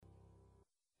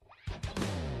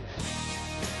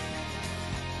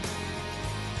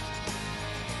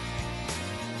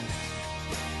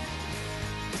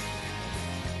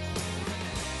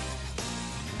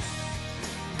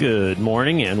Good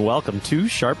morning and welcome to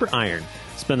Sharper Iron.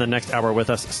 Spend the next hour with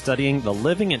us studying the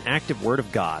living and active Word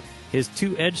of God, His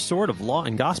two-edged sword of law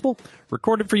and gospel,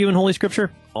 recorded for you in Holy Scripture,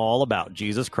 all about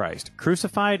Jesus Christ,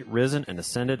 crucified, risen, and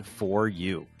ascended for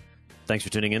you. Thanks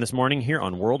for tuning in this morning here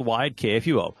on Worldwide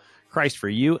KFUO. Christ for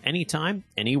you, anytime,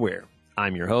 anywhere.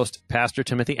 I'm your host, Pastor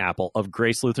Timothy Apple of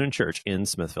Grace Lutheran Church in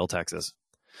Smithville, Texas.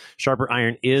 Sharper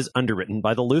Iron is underwritten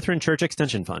by the Lutheran Church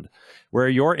Extension Fund, where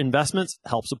your investments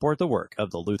help support the work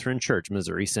of the Lutheran Church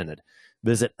Missouri Synod.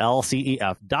 Visit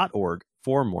lcef.org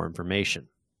for more information.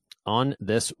 On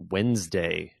this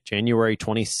Wednesday, January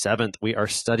 27th, we are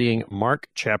studying Mark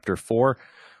chapter 4,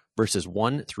 verses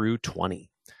 1 through 20.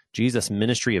 Jesus'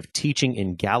 ministry of teaching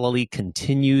in Galilee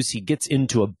continues. He gets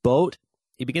into a boat.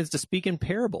 He begins to speak in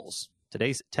parables.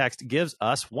 Today's text gives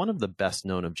us one of the best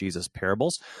known of Jesus'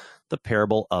 parables, the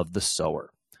parable of the sower.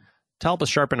 To help us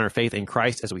sharpen our faith in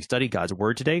Christ as we study God's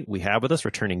Word today, we have with us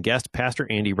returning guest, Pastor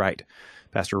Andy Wright.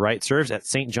 Pastor Wright serves at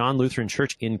St. John Lutheran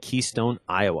Church in Keystone,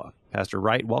 Iowa. Pastor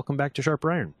Wright, welcome back to Sharper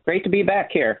Iron. Great to be back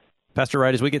here. Pastor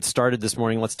Wright, as we get started this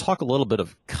morning, let's talk a little bit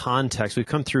of context. We've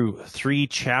come through 3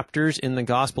 chapters in the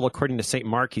Gospel. According to St.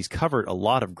 Mark, he's covered a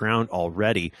lot of ground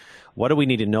already. What do we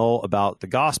need to know about the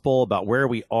Gospel, about where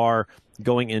we are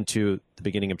going into the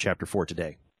beginning of chapter 4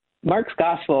 today? Mark's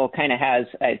Gospel kind of has,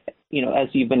 as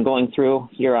you've been going through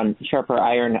here on Sharper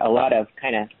Iron, a lot of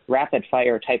kind of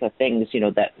rapid-fire type of things,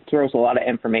 that throws a lot of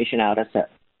information at us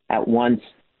at once.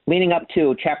 Leading up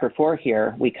to chapter 4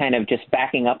 here, we kind of just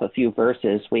backing up a few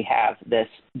verses, we have this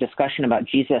discussion about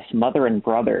Jesus' mother and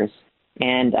brothers.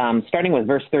 And starting with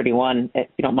verse 31, if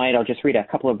you don't mind, I'll just read a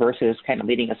couple of verses kind of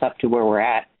leading us up to where we're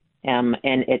at. And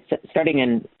it's starting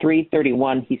in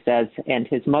 3:31, he says, "And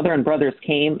his mother and brothers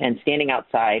came, and standing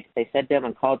outside, they said to him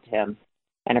and called to him.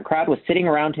 And a crowd was sitting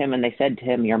around him, and they said to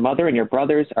him, 'Your mother and your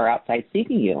brothers are outside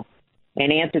seeking you.'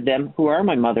 And he answered them, 'Who are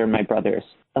my mother and my brothers?'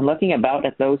 And looking about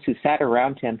at those who sat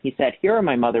around him, he said, 'Here are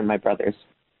my mother and my brothers.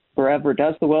 Whoever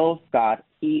does the will of God,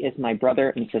 he is my brother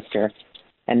and sister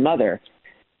and mother.'"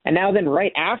 And now then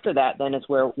right after that then is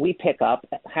where we pick up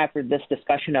after this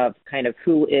discussion of kind of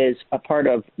who is a part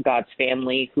of God's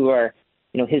family, who are,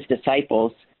 his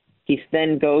disciples. He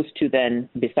then goes to then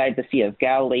beside the Sea of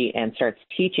Galilee and starts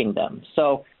teaching them.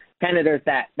 So kind of there's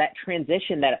that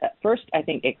transition that at first I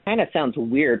think it kind of sounds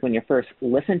weird when you first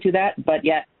listen to that, but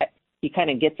yet he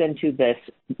kind of gets into this,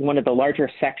 one of the larger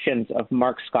sections of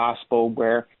Mark's Gospel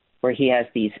where he has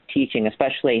these teaching,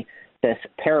 especially this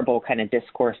parable kind of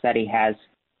discourse that he has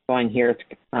going here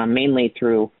mainly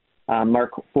through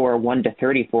Mark 4, 1 to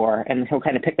 34, and he'll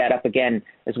kind of pick that up again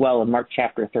as well in Mark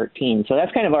chapter 13. So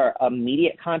that's kind of our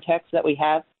immediate context that we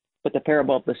have with the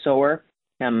parable of the sower,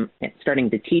 starting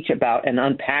to teach about and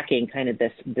unpacking kind of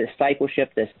this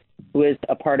discipleship, this who is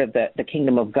a part of the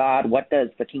kingdom of God, what does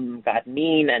the kingdom of God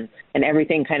mean, and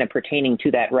everything kind of pertaining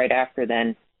to that right after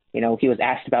then, he was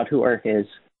asked about who are his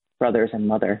brothers and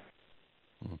mother.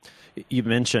 You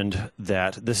mentioned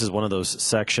that this is one of those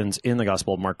sections in the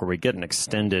Gospel of Mark where we get an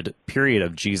extended period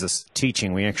of Jesus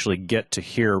teaching. We actually get to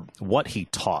hear what he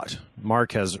taught.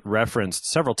 Mark has referenced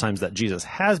several times that Jesus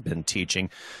has been teaching,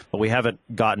 but we haven't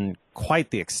gotten quite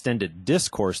the extended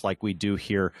discourse like we do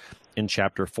here in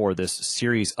chapter 4, this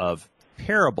series of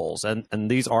parables. And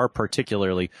these are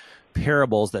particularly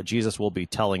parables that Jesus will be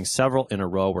telling, several in a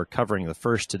row. We're covering the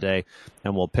first today,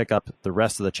 and we'll pick up the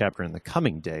rest of the chapter in the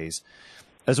coming days.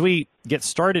 As we get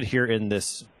started here in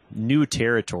this new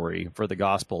territory for the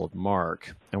Gospel of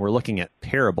Mark, and we're looking at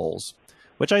parables,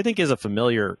 which I think is a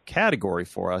familiar category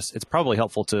for us, it's probably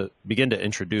helpful to begin to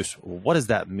introduce what does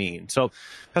that mean. So,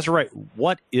 Pastor Wright,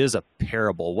 what is a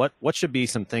parable? What should be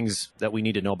some things that we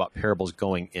need to know about parables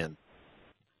going in?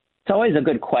 It's always a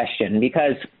good question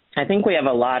because I think we have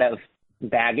a lot of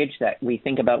baggage that we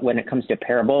think about when it comes to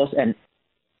parables, and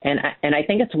I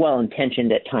think it's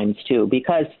well-intentioned at times too,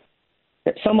 because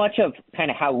so much of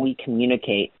kind of how we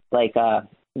communicate, like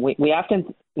we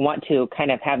often want to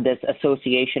kind of have this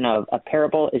association of a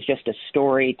parable is just a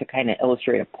story to kind of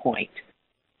illustrate a point.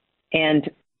 And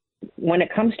when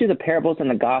it comes to the parables in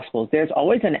the Gospels, there's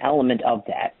always an element of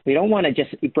that. We don't want to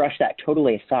just brush that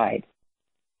totally aside.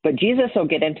 But Jesus will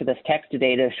get into this text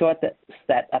today to show us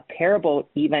that a parable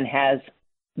even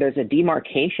there's a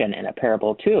demarcation in a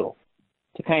parable too,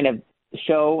 to kind of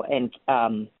show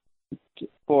and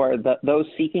for those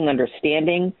seeking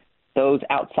understanding, those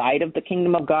outside of the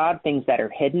kingdom of God, things that are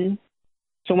hidden.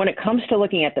 So when it comes to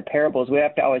looking at the parables, we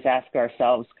have to always ask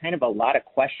ourselves kind of a lot of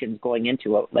questions going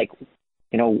into it, like,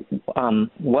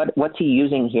 what's he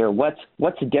using here? What's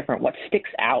different? What sticks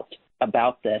out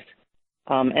about this?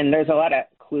 And there's a lot of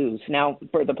clues. Now,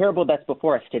 for the parable that's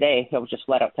before us today, he'll just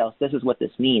flat out tell us this is what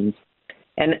this means.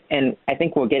 And I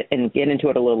think we'll get into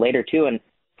it a little later too. And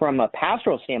from a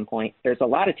pastoral standpoint, there's a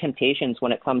lot of temptations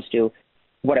when it comes to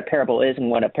what a parable is and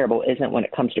what a parable isn't when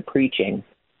it comes to preaching.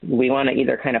 We want to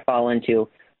either kind of fall into,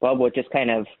 well, we'll just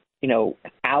kind of,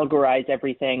 allegorize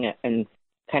everything and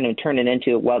kind of turn it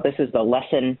into, well, this is the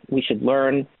lesson we should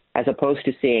learn, as opposed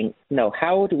to saying, no,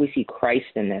 how do we see Christ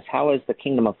in this? How is the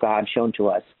kingdom of God shown to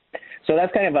us? So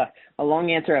that's kind of a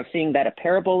long answer of seeing that a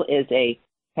parable is a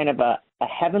kind of a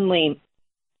heavenly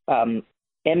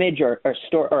image or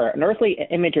an earthly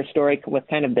image or story with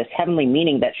kind of this heavenly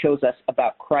meaning that shows us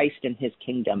about Christ and his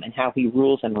kingdom and how he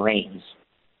rules and reigns.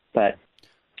 But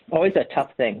always a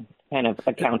tough thing, kind of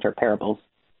encounter parables.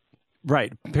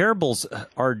 Right. Parables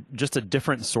are just a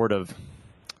different sort of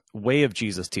way of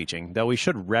Jesus teaching, that we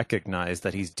should recognize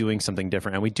that he's doing something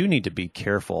different, and we do need to be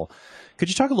careful. Could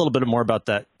you talk a little bit more about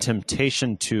that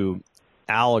temptation to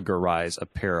allegorize a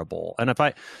parable? And if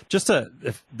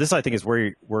this, I think, is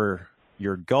where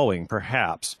you're going,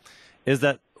 perhaps, is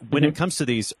that when it comes to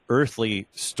these earthly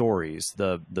stories,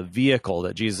 the vehicle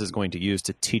that Jesus is going to use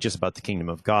to teach us about the kingdom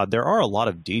of God, there are a lot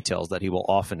of details that he will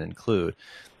often include.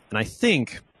 And I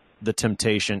think the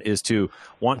temptation is to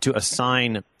want to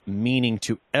assign meaning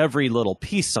to every little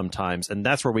piece sometimes, and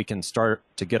that's where we can start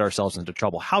to get ourselves into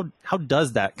trouble. How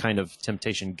does that kind of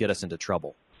temptation get us into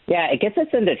trouble? Yeah, it gets us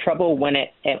into trouble when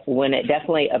it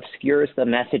definitely obscures the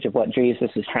message of what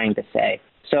Jesus is trying to say.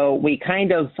 So we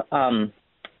kind of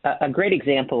a great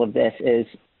example of this is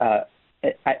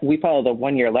we follow the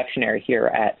one-year lectionary here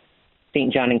at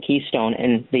St. John and Keystone,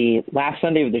 and the last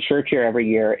Sunday of the church year every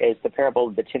year is the parable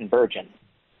of the Tin Virgin.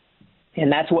 And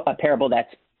that's a parable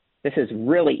this is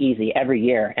really easy every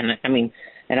year. And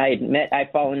I admit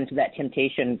I've fallen into that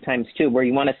temptation times too, where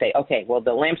you want to say, okay, well,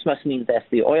 the lamps must mean this,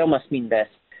 the oil must mean this,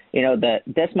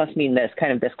 this must mean this,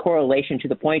 kind of this correlation, to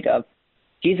the point of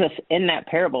Jesus in that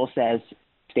parable says,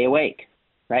 stay awake,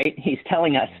 right? He's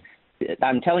telling us,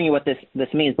 I'm telling you what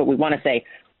this means, but we want to say,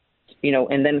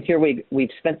 and then here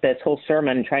we've spent this whole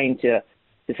sermon trying to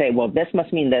say, well, this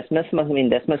must mean this must mean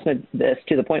this, must mean this,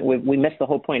 to the point we miss the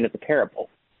whole point of the parable.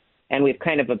 And we've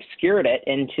kind of obscured it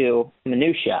into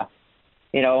minutia,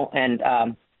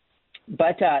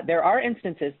 but there are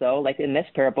instances, though, like in this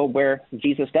parable, where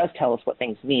Jesus does tell us what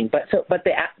things mean. But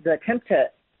the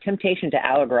temptation to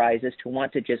allegorize is to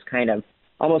want to just kind of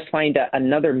almost find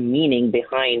another meaning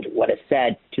behind what is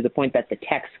said, to the point that the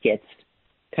text gets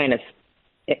kind of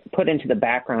put into the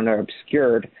background or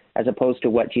obscured, as opposed to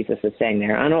what Jesus is saying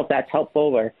there. I don't know if that's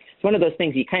helpful, or it's one of those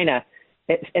things you kind of,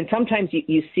 and sometimes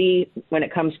you see when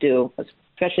it comes to,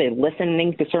 especially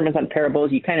listening to sermons on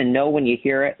parables, you kind of know when you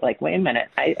hear it, like, wait a minute,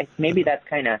 maybe that's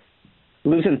kind of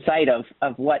losing sight of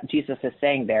what Jesus is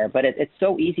saying there. But it's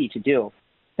so easy to do,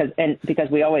 because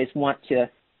we always want to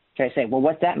try to say, well,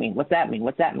 what's that mean? What's that mean?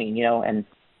 What's that mean? And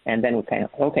then we kind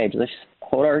of, okay, let's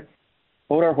hold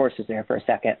our horses there for a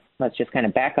second. Let's just kind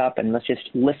of back up and let's just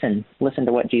listen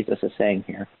to what Jesus is saying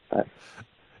here. But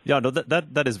yeah, no,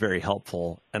 that is very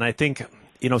helpful. And I think,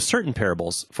 certain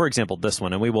parables, for example, this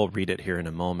one, and we will read it here in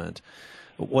a moment.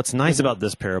 What's nice about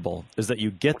this parable is that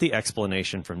you get the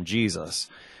explanation from Jesus,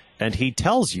 and he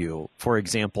tells you, for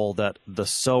example, that the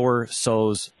sower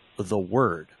sows the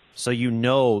word. So you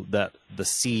know that the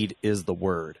seed is the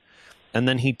word. And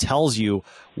then he tells you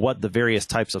what the various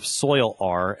types of soil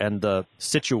are and the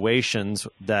situations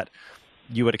that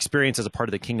you would experience as a part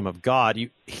of the kingdom of God.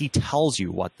 He tells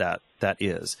you what that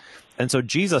is. And so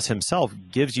Jesus himself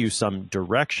gives you some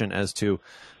direction as to,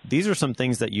 these are some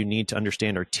things that you need to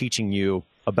understand are teaching you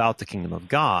about the kingdom of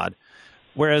God.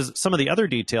 Whereas some of the other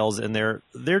details in there,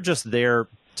 they're just there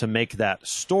to make that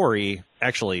story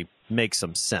actually make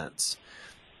some sense.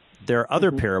 There are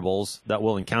other parables that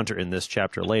we'll encounter in this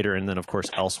chapter later, and then, of course,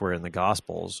 elsewhere in the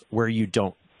Gospels, where you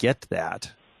don't get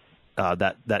that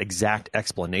exact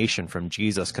explanation from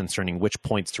Jesus concerning which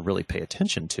points to really pay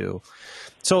attention to.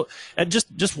 So, and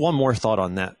just one more thought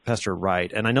on that, Pastor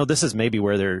Wright, and I know this is maybe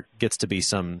where there gets to be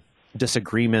some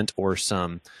disagreement or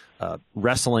some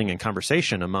wrestling and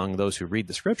conversation among those who read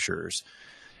the Scriptures.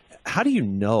 How do you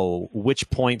know which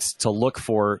points to look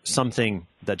for something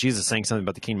that Jesus is saying something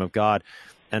about the kingdom of God,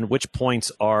 and which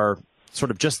points are sort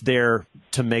of just there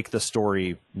to make the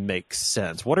story make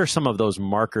sense? What are some of those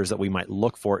markers that we might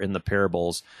look for in the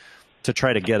parables to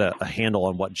try to get a handle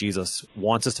on what Jesus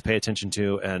wants us to pay attention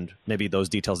to, and maybe those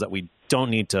details that we don't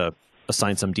need to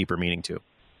assign some deeper meaning to?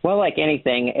 Well, like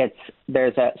anything,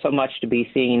 there's so much to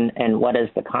be seen in what is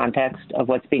the context of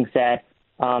what's being said.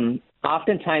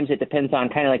 Oftentimes it depends on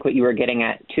kind of like what you were getting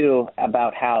at too,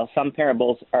 about how some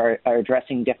parables are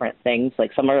addressing different things.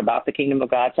 Like some are about the kingdom of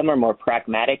God, some are more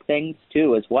pragmatic things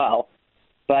too as well.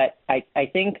 But I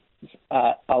think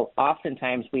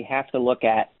oftentimes we have to look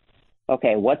at,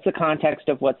 okay, what's the context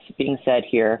of what's being said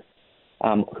here?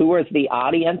 Who is the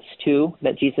audience to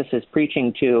that Jesus is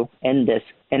preaching to in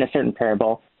a certain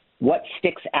parable? What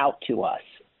sticks out to us?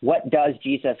 What does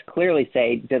Jesus clearly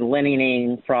say,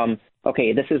 delineating from,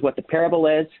 okay, this is what the parable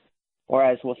is, or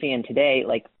as we'll see in today,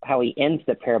 like how he ends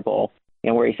the parable,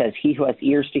 where he says, he who has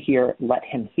ears to hear, let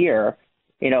him hear.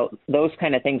 Those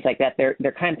kind of things like that,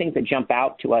 they're kind of things that jump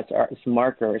out to us as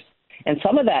markers. And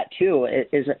some of that, too,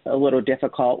 is a little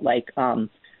difficult, like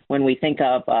when we think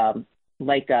of,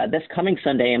 this coming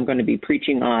Sunday, I'm going to be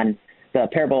preaching on the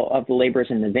parable of the laborers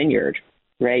in the vineyard,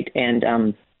 right?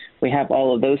 And we have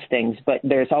all of those things, but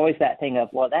there's always that thing of,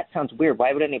 well, that sounds weird.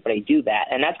 Why would anybody do that?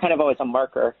 And that's kind of always a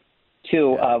marker,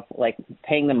 too, of like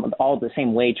paying them all the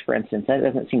same wage, for instance. That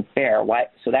doesn't seem fair. Why?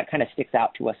 So that kind of sticks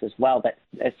out to us as well, that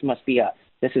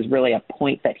this is really a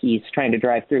point that he's trying to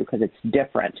drive through because it's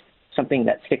different, something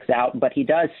that sticks out. But he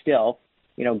does still,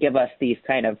 give us these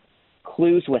kind of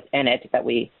clues within it that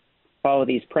we follow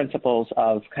these principles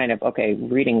of kind of, okay,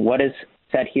 reading what is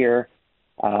said here,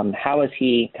 how is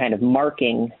he kind of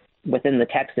marking within the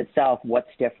text itself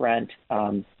what's different,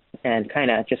 and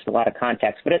kind of just a lot of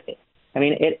context. But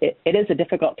it is a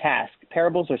difficult task.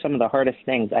 Parables are some of the hardest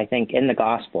things, I think, in the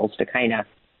Gospels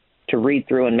to read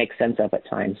through and make sense of at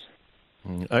times.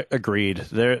 Agreed.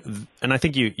 There, and I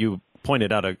think you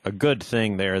pointed out a good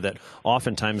thing there, that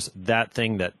oftentimes that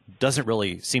thing that doesn't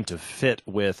really seem to fit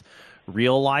with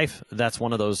real life, that's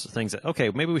one of those things that, okay,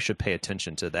 maybe we should pay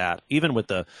attention to that. Even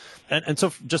with and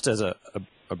so just as a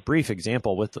brief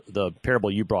example with the parable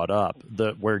you brought up,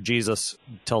 where Jesus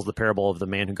tells the parable of the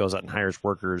man who goes out and hires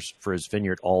workers for his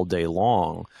vineyard all day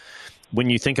long. When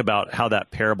you think about how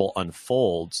that parable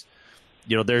unfolds,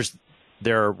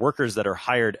 there are workers that are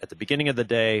hired at the beginning of the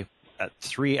day, at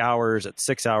 3 hours, at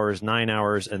 6 hours, 9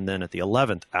 hours, and then at the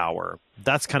 11th hour.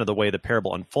 That's kind of the way the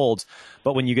parable unfolds.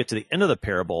 But when you get to the end of the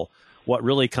parable, what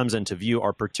really comes into view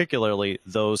are particularly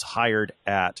those hired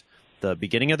at the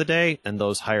beginning of the day and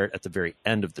those hired at the very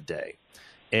end of the day.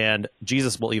 And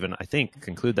Jesus will even, I think,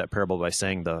 conclude that parable by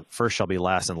saying the first shall be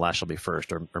last and last shall be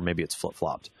first, or maybe it's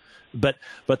flip-flopped. But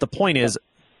the point is,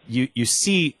 you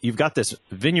see, you've got this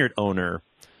vineyard owner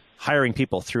hiring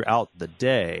people throughout the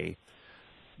day.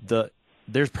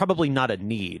 There's probably not a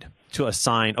need to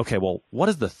assign, okay, well, what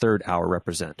does the 3rd hour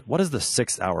represent? What does the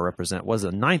 6th hour represent? What does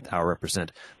the 9th hour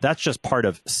represent? That's just part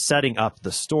of setting up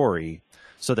the story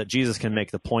so that Jesus can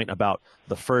make the point about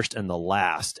the first and the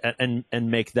last, and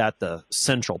make that the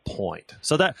central point.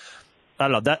 So that, I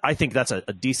don't know, I think that's a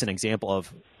decent example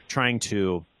of trying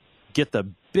to get the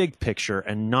big picture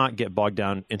and not get bogged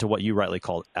down into what you rightly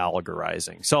called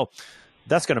allegorizing. So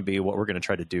that's going to be what we're going to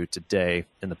try to do today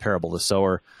in the parable of the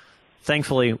sower.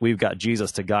 Thankfully, we've got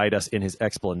Jesus to guide us in his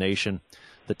explanation.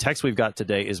 The text we've got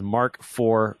today is Mark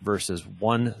 4, verses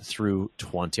 1 through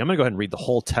 20. I'm going to go ahead and read the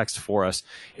whole text for us.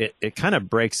 It kind of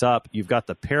breaks up. You've got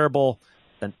the parable,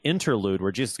 an interlude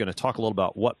where Jesus is going to talk a little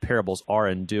about what parables are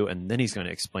and do, and then he's going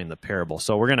to explain the parable.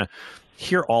 So we're going to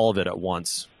hear all of it at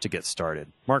once to get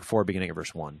started. Mark 4, beginning at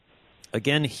verse 1.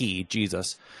 Again, he,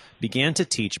 Jesus, began to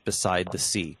teach beside the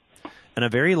sea, and a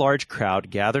very large crowd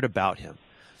gathered about him,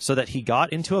 so that he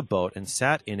got into a boat and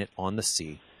sat in it on the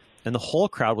sea, and the whole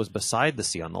crowd was beside the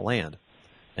sea on the land.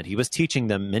 And he was teaching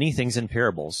them many things in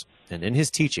parables, and in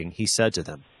his teaching he said to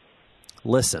them,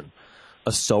 Listen,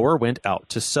 a sower went out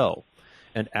to sow,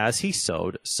 and as he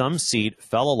sowed, some seed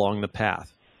fell along the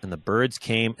path, and the birds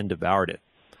came and devoured it.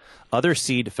 Other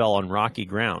seed fell on rocky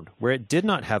ground, where it did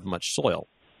not have much soil,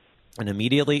 and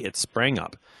immediately it sprang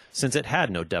up, since it had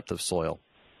no depth of soil.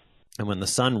 And when the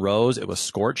sun rose, it was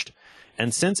scorched,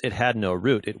 and since it had no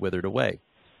root, it withered away.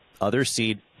 Other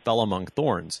seed fell among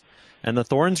thorns, and the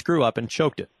thorns grew up and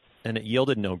choked it, and it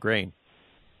yielded no grain.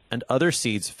 And other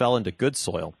seeds fell into good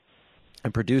soil,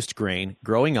 and produced grain,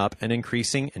 growing up and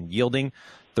increasing and yielding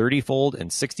 30-fold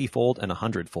and 60-fold and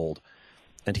 100-fold.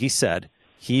 And he said,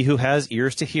 He who has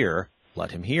ears to hear,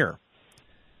 let him hear.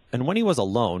 And when he was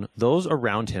alone, those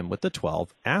around him with the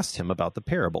 12 asked him about the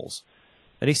parables.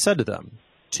 And he said to them,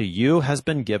 To you has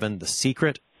been given the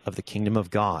secret of the kingdom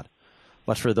of God.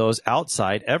 But for those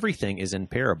outside, everything is in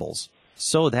parables,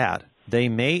 so that they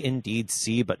may indeed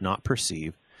see but not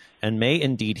perceive, and may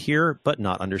indeed hear but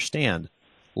not understand,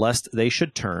 lest they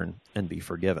should turn and be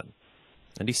forgiven.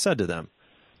 And he said to them,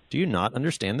 Do you not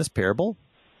understand this parable?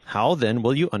 How then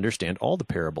will you understand all the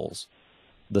parables?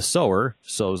 The sower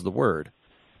sows the word,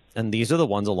 and these are the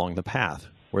ones along the path,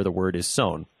 where the word is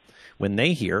sown. When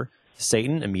they hear,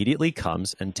 Satan immediately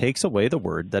comes and takes away the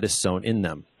word that is sown in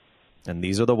them. And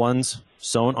these are the ones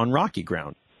sown on rocky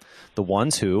ground, the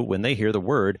ones who, when they hear the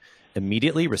word,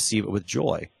 immediately receive it with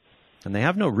joy. And they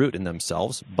have no root in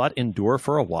themselves, but endure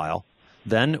for a while.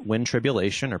 Then, when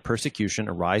tribulation or persecution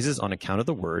arises on account of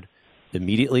the word,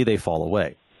 immediately they fall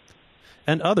away.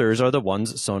 And others are the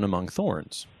ones sown among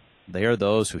thorns. They are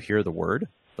those who hear the word,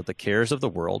 but the cares of the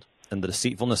world, and the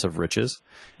deceitfulness of riches,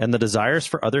 and the desires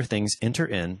for other things enter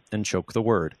in and choke the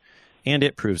word, and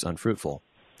it proves unfruitful.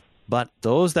 But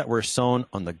those that were sown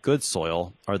on the good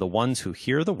soil are the ones who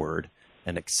hear the word,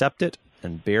 and accept it,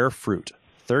 and bear fruit,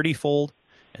 30-fold,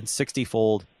 and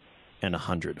 60-fold, and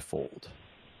 100-fold.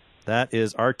 That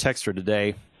is our text for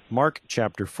today, Mark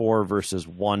chapter 4, verses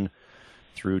 1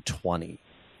 through 20.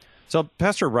 So,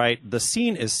 Pastor Wright, the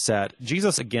scene is set.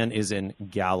 Jesus, again, is in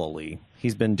Galilee.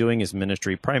 He's been doing his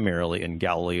ministry primarily in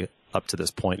Galilee up to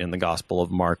this point in the Gospel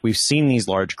of Mark. We've seen these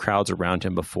large crowds around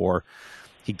him before.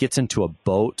 He gets into a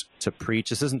boat to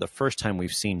preach. This isn't the first time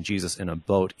we've seen Jesus in a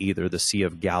boat either. The Sea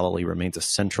of Galilee remains a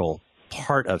central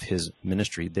part of his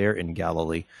ministry there in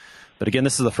Galilee. But again,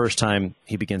 this is the first time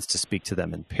he begins to speak to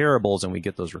them in parables, and we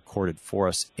get those recorded for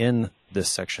us in this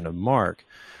section of Mark.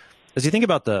 As you think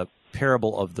about the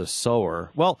parable of the sower,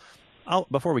 well,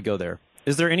 before we go there,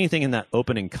 is there anything in that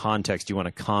opening context you want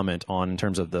to comment on in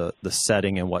terms of the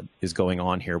setting and what is going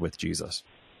on here with Jesus?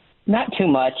 Not too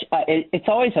much. It's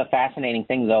always a fascinating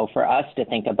thing, though, for us to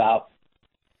think about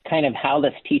kind of how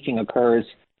this teaching occurs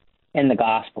in the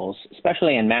Gospels,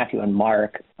 especially in Matthew and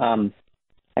Mark.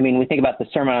 We think about the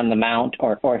Sermon on the Mount,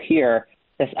 or here,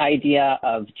 this idea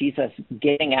of Jesus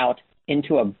getting out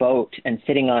into a boat and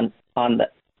sitting on the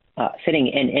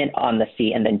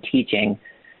sea and then teaching.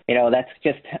 That's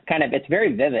just kind of, it's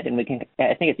very vivid, and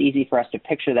I think it's easy for us to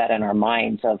picture that in our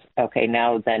minds of, okay,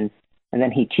 now then, and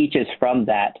then he teaches from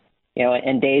that.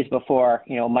 In days before,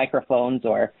 microphones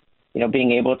or,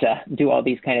 being able to do all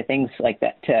these kind of things like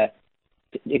that,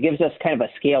 it gives us kind of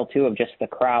a scale, too, of just the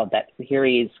crowd, that here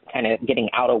he's kind of getting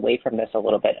out away from this a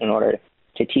little bit in order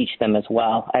to teach them as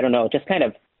well. I don't know, just kind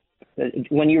of,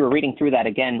 when you were reading through that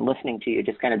again, listening to you,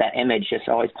 just kind of that image just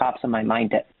always pops in my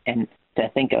mind to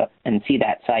think of and see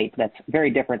that sight. That's very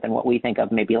different than what we think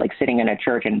of, maybe like sitting in a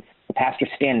church and the pastor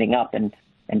standing up and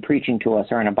preaching to us,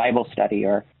 or in a Bible study,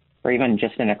 or even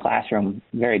just in a classroom.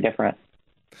 Very different.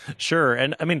 Sure.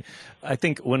 And I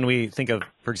think when we think of,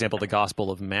 for example, the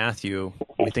Gospel of Matthew,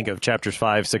 we think of chapters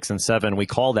 5, 6, and 7. We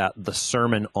call that the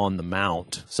Sermon on the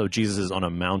Mount. So Jesus is on a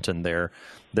mountain there.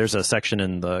 There's a section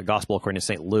in the Gospel according to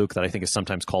St. Luke that I think is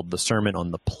sometimes called the Sermon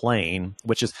on the Plain,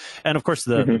 which is, and of course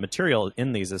the material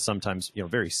in these is sometimes,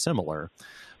 very similar.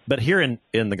 But here in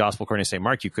the Gospel according to St.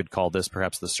 Mark, you could call this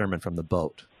perhaps the Sermon from the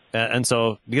Boat. And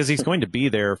so, because he's going to be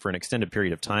there for an extended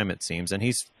period of time, it seems, and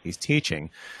he's teaching.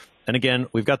 And again,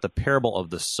 we've got the parable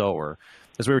of the sower.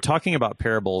 As we were talking about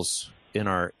parables in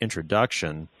our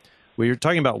introduction, we were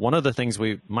talking about one of the things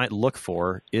we might look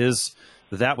for is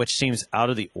that which seems out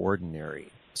of the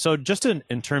ordinary. So just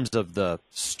in terms of the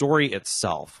story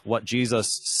itself, what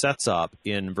Jesus sets up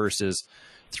in verses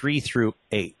 3 through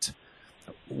 8,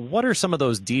 what are some of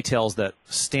those details that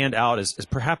stand out as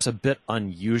perhaps a bit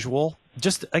unusual?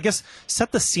 Just, I guess,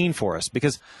 set the scene for us,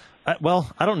 because, I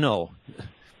don't know.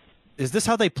 Is this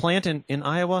how they plant in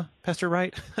Iowa, Pastor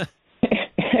Wright?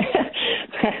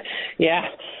 Yeah,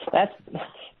 it's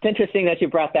interesting that you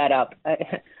brought that up.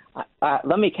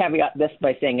 Let me caveat this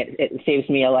by saying it saves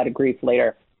me a lot of grief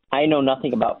later. I know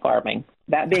nothing about farming.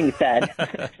 That being said,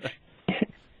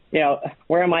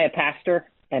 where am I a pastor?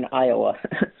 In Iowa.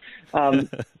 They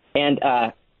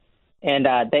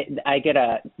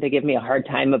give me a hard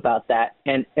time about that.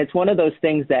 And it's one of those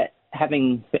things that,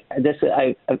 having this,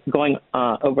 going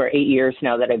over 8 years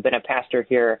now that I've been a pastor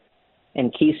here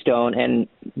in Keystone, and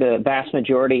the vast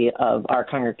majority of our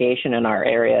congregation in our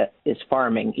area is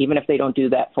farming. Even if they don't do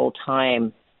that full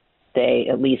time, they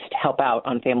at least help out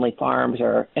on family farms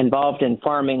or involved in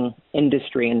farming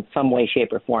industry in some way,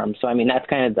 shape, or form. So, that's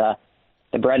kind of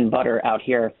the bread and butter out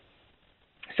here.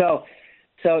 So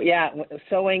yeah,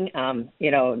 sowing,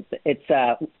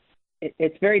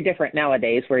 it's very different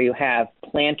nowadays, where you have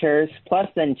planters, plus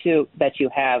then too that you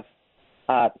have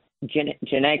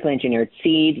genetically engineered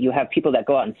seed. You have people that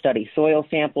go out and study soil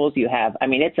samples. You have,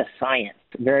 it's a science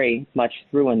very much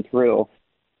through and through.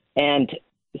 And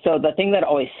so the thing that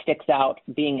always sticks out,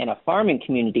 being in a farming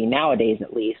community nowadays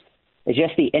at least, is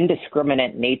just the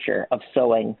indiscriminate nature of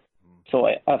sowing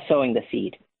the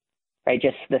seed, right?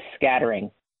 Just the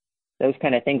scattering. Those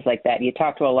kind of things like that. You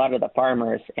talk to a lot of the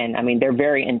farmers, and they're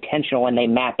very intentional when they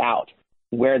map out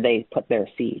where they put their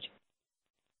seed.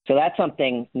 So that's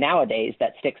something nowadays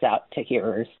that sticks out to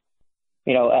hearers,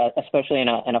 especially in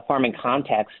a farming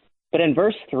context. But in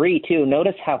verse 3 too,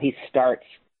 notice how he starts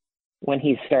when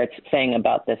he starts saying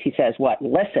about this. He says, what?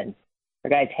 Listen. Or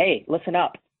guys, hey, listen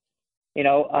up.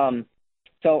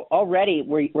 So already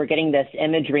we're getting this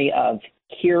imagery of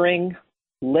hearing,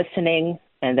 listening,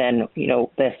 and then,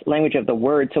 this language of the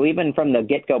word. So even from the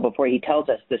get-go, before he tells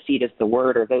us the seed is the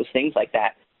word or those things like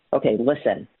that, okay,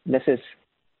 listen. This is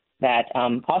that.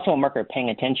 Also a marker of paying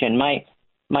attention. My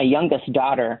youngest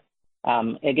daughter,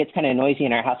 it gets kind of noisy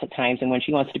in our house at times, and when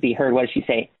she wants to be heard, what does she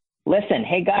say? Listen.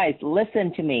 Hey, guys,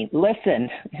 listen to me. Listen.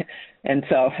 And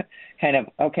so kind of,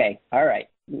 okay, all right.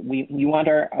 You want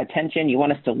our attention. You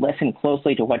want us to listen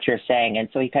closely to what you're saying. And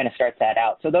so he kind of starts that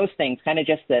out. So those things, kind of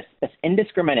just this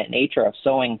indiscriminate nature of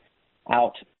sowing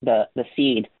out the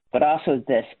seed, but also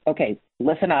this, okay,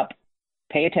 listen up,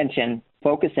 pay attention,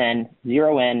 focus in,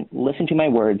 zero in, listen to my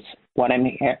words, what I'm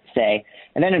here to say.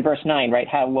 And then in verse 9, right,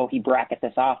 how will he bracket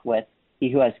this off with,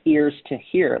 he who has ears to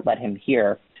hear, let him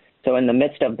hear. So in the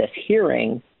midst of this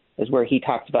hearing is where he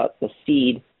talks about the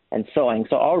seed and sowing.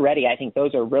 So already I think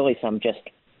those are really some just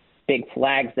big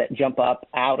flags that jump up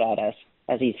out at us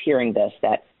as he's hearing this,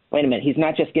 that, wait a minute, he's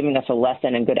not just giving us a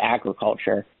lesson in good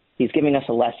agriculture. He's giving us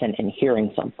a lesson in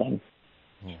hearing something.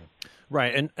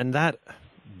 Right. And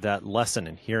that lesson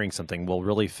in hearing something will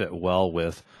really fit well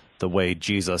with the way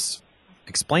Jesus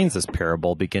explains this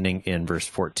parable beginning in verse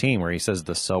 14, where he says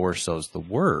the sower sows the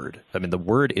word. I mean, the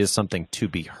word is something to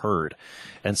be heard.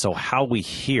 And so how we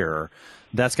hear,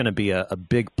 that's going to be a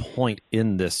big point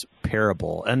in this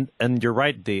parable. And you're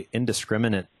right, the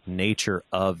indiscriminate nature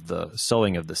of the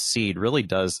sowing of the seed really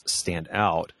does stand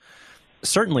out.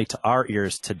 Certainly to our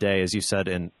ears today, as you said,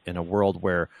 in a world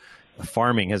where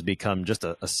farming has become just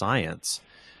a science.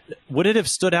 Would it have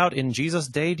stood out in Jesus'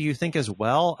 day, do you think, as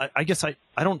well? I guess I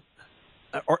don't,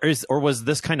 or was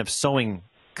this kind of sowing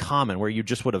common, where you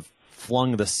just would have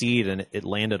flung the seed and it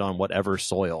landed on whatever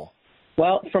soil?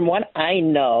 Well, from what I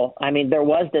know, I mean, there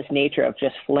was this nature of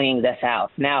just flinging this out.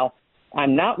 Now,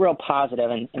 I'm not real positive,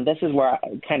 and this is where I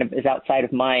kind of is outside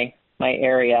of my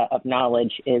area of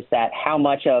knowledge, is that how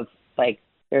much of, like,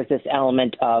 there's this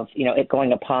element of, it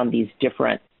going upon these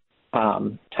different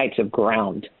types of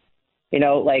ground.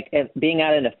 Like if being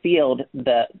out in a field,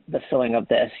 the sowing of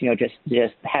this,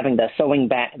 just having the sowing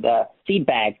bag, the seed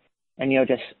bag, and,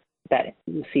 just that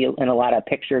you see in a lot of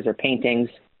pictures or paintings,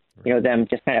 them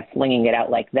just kind of flinging it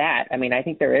out like that. I mean, I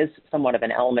think there is somewhat of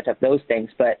an element of those things,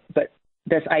 but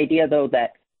this idea, though,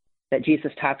 that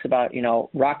Jesus talks about,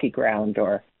 rocky ground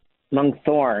or among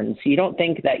thorns, you don't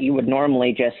think that you would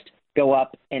normally just go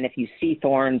up and if you see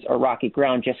thorns or rocky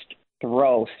ground, just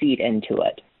throw seed into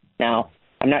it. Now,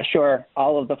 I'm not sure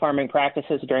all of the farming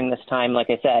practices during this time. Like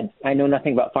I said, I know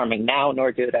nothing about farming now,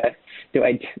 nor do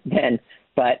I then,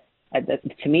 but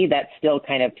to me, that still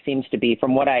kind of seems to be,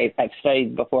 from what I've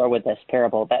studied before with this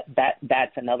parable,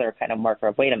 that's another kind of marker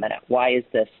of, wait a minute, why is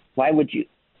this? Why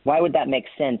would that make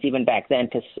sense even back then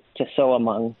to sow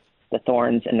among the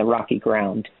thorns and the rocky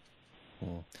ground?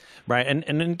 Right.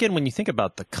 And again, when you think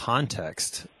about the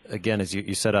context, again, as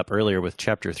you set up earlier with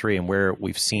chapter 3 and where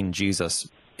we've seen Jesus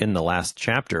in the last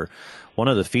chapter, one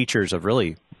of the features of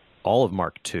really all of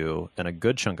Mark 2 and a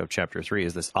good chunk of chapter 3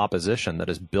 is this opposition that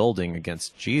is building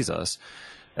against Jesus.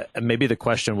 And maybe the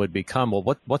question would become,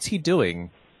 well, what's he doing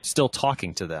still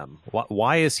talking to them?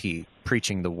 Why is he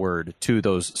preaching the word to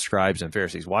those scribes and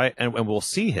Pharisees? Why? And we'll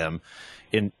see him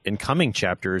in coming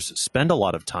chapters spend a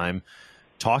lot of time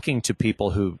talking to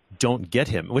people who don't get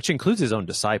him, which includes his own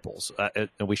disciples. And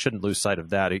we shouldn't lose sight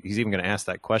of that. He's even going to ask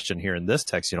that question here in this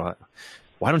text,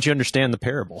 why don't you understand the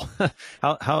parable?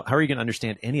 How are you going to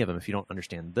understand any of them if you don't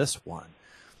understand this one?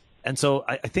 And so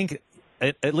I think,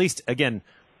 at least, again,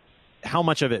 how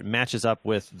much of it matches up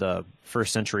with the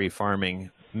first century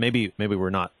farming, maybe we're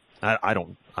not,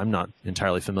 I'm not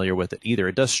entirely familiar with it either.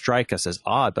 It does strike us as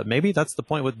odd, but maybe that's the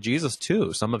point with Jesus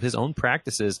too. Some of his own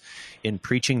practices in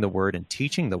preaching the word and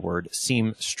teaching the word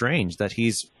seem strange, that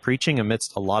he's preaching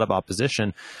amidst a lot of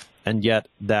opposition, and yet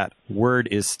that word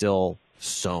is still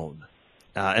sown.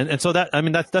 And so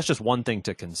that's just one thing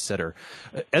to consider.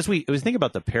 As we think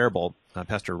about the parable,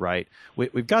 Pastor Wright,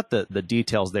 we've got the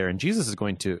details there, and Jesus is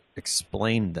going to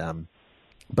explain them.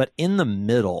 But in the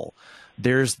middle,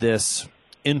 there's this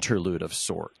interlude of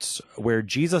sorts where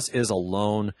Jesus is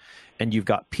alone, and you've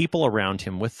got people around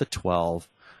him with the 12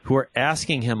 who are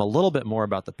asking him a little bit more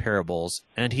about the parables,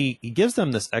 and he gives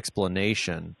them this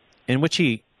explanation in which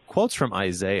he quotes from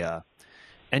Isaiah.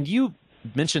 And you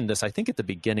mentioned this, I think, at the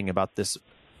beginning about this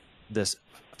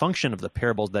function of the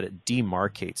parables, that it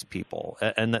demarcates people,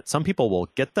 and that some people will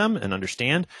get them and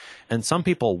understand, and some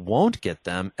people won't get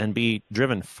them and be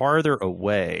driven farther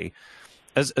away.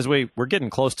 as we're getting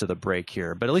close to the break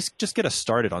here, but at least just get us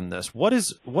started on this. What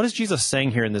is Jesus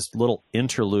saying here in this little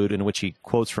interlude in which he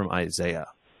quotes from Isaiah?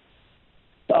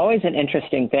 It's always an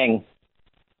interesting thing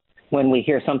when we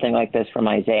hear something like this from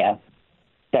Isaiah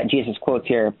that Jesus quotes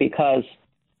here, because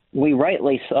we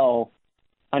rightly so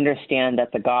understand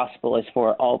that the gospel is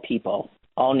for all people,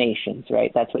 all nations,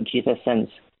 right? That's what Jesus sends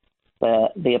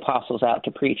the apostles out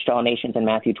to preach to all nations in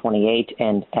Matthew 28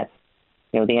 and at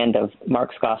the end of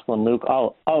Mark's gospel and Luke,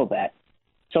 all of that.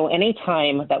 So any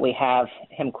time that we have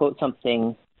him quote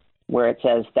something where it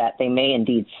says that they may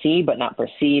indeed see but not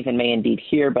perceive, and may indeed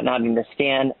hear but not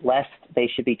understand, lest they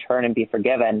should be turned and be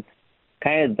forgiven,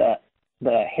 kind of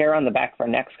the hair on the back of our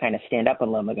necks kind of stand up a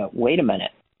little and go, wait a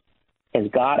minute, is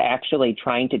God actually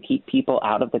trying to keep people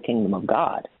out of the kingdom of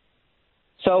God?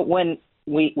 So when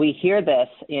we hear this,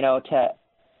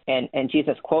 and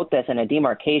Jesus quote this in a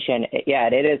demarcation,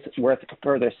 it is worth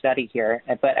further study here.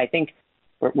 But I think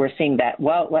we're seeing that,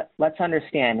 let's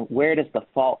understand, where does the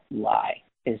fault lie?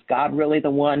 Is God really the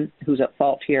one who's at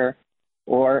fault here?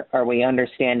 Or are we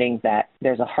understanding that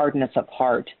there's a hardness of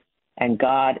heart and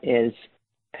God is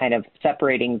kind of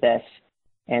separating this,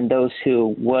 and those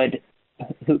who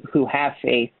have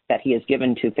faith that he has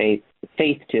given to faith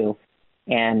to,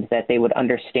 and that they would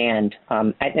understand.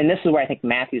 And this is where I think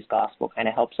Matthew's gospel kind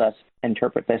of helps us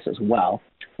interpret this as well.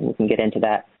 And we can get into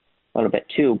that a little bit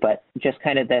too, but just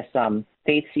kind of this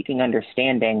faith-seeking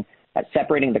understanding,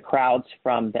 separating the crowds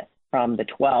from the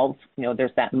 12.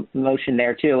 There's that motion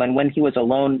there too. And when he was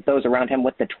alone, those around him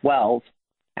with the 12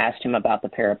 asked him about the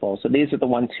parable. So these are the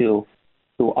ones who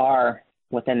are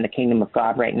within the kingdom of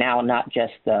God right now, not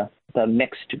just the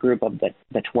mixed group of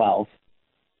the 12,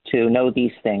 to know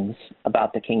these things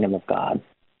about the kingdom of God.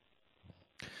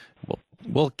 Well,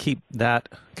 we'll keep that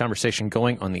conversation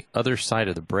going on the other side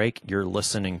of the break. You're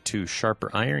listening to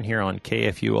Sharper Iron here on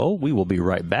KFUO. We will be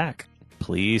right back.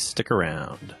 Please stick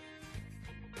around.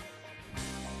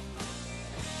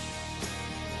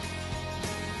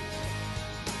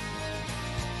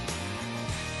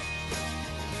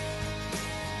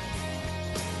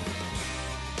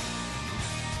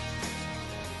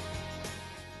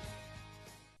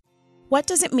 What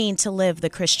does it mean to live the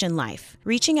Christian life?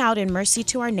 Reaching out in mercy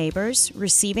to our neighbors,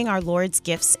 receiving our Lord's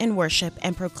gifts in worship,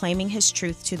 and proclaiming His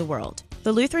truth to the world.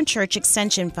 The Lutheran Church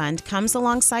Extension Fund comes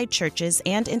alongside churches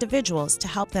and individuals to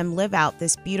help them live out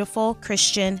this beautiful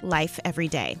Christian life every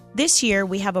day. This year,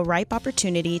 we have a ripe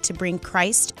opportunity to bring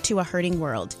Christ to a hurting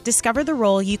world. Discover the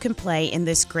role you can play in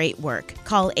this great work.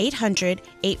 Call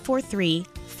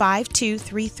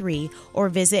 800-843-5233 or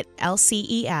visit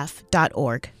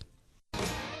lcef.org.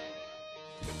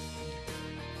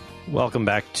 Welcome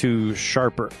back to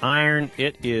Sharper Iron.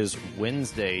 It is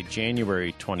Wednesday,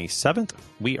 January 27th.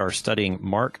 We are studying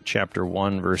Mark chapter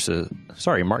 4, verses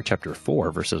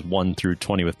 1 through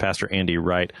 20 with Pastor Andy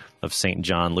Wright of St.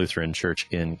 John Lutheran Church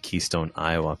in Keystone,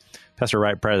 Iowa. Pastor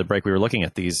Wright, prior to the break, we were looking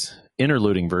at these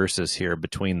interluding verses here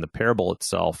between the parable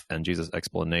itself and Jesus'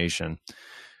 explanation,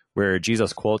 where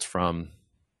Jesus quotes from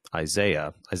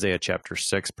Isaiah chapter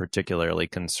 6, particularly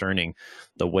concerning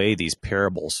the way these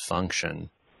parables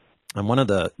function. And one of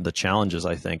the challenges,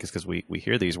 I think, is because we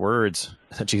hear these words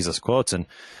that Jesus quotes and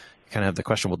kind of have the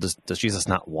question, well, does Jesus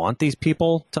not want these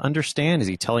people to understand? Is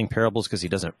he telling parables because he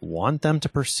doesn't want them to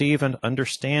perceive and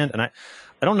understand? And I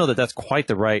don't know that that's quite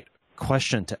the right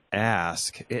question to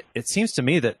ask. It seems to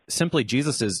me that simply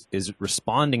Jesus is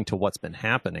responding to what's been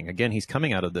happening. Again, he's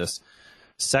coming out of this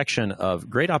section of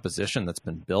great opposition that's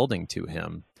been building to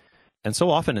him. And so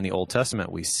often in the Old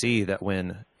Testament, we see that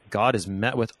when God is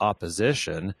met with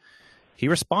opposition, he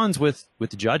responds with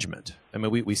judgment. I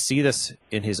mean, we see this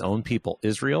in his own people,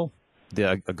 Israel.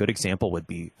 A good example would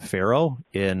be Pharaoh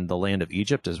in the land of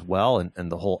Egypt as well,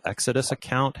 and the whole Exodus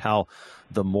account, how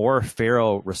the more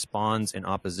Pharaoh responds in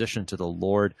opposition to the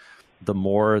Lord, the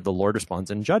more the Lord responds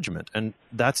in judgment. And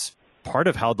that's part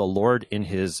of how the Lord in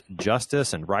his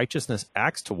justice and righteousness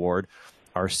acts toward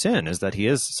our sin, is that he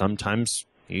is sometimes,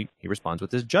 he responds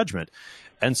with his judgment.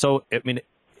 And so, I mean,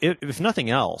 if nothing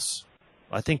else,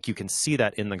 I think you can see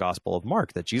that in the Gospel of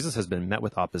Mark, that Jesus has been met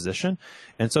with opposition.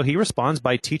 And so he responds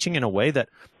by teaching in a way that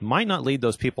might not lead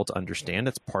those people to understand.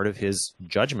 It's part of his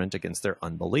judgment against their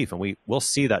unbelief. And we'll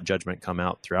see that judgment come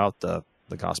out throughout the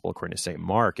Gospel according to St.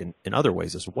 Mark and in other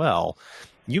ways as well.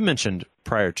 You mentioned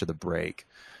prior to the break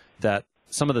that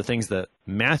some of the things that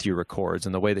Matthew records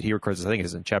and the way that he records, I think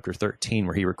is in chapter 13,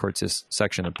 where he records his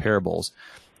section of parables,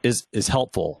 is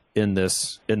helpful in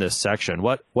this section.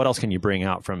 What else can you bring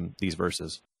out from these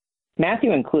verses?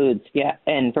 Matthew includes,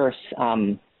 in verse,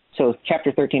 so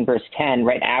chapter 13, verse 10,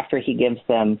 right after he gives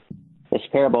them this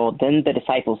parable. Then the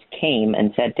disciples came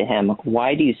and said to him,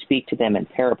 "Why do you speak to them in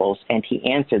parables?" And he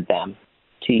answered them,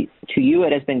 To you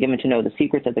it has been given to know the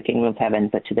secrets of the kingdom of heaven,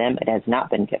 but to them it has not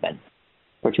been given.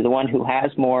 For to the one who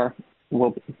has more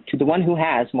will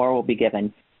be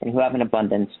given, and who have an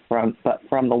abundance. But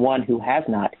from the one who has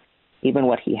not, even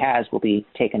what he has will be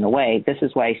taken away. This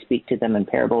is why I speak to them in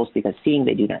parables, because seeing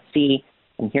they do not see,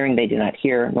 and hearing they do not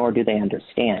hear, nor do they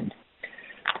understand.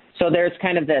 So there's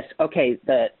kind of this, okay,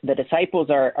 the disciples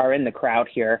are in the crowd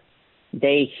here.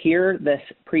 They hear this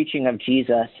preaching of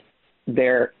Jesus.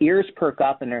 Their ears perk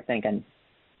up, and they're thinking,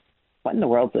 what in the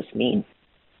world does this mean?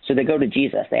 So they go to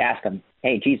Jesus. They ask him,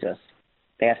 hey, Jesus.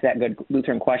 They ask that good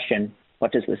Lutheran question,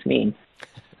 what does this mean?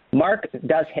 Mark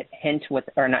does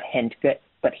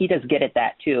but he does get at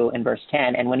that too in verse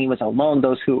 10. And when he was alone,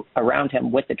 those who around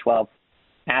him with the 12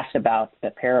 asked about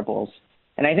the parables.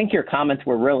 And I think your comments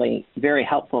were really very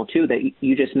helpful too, that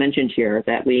you just mentioned here,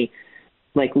 that we,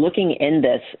 like, looking in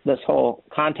this whole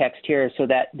context here, so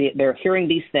that they're hearing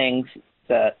these things,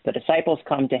 the disciples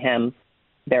come to him,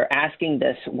 they're asking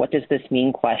this, what does this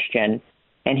mean question,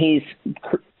 and he's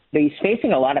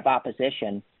facing a lot of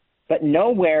opposition, but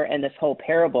nowhere in this whole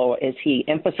parable is he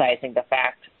emphasizing the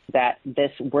fact that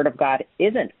this word of God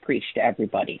isn't preached to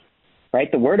everybody,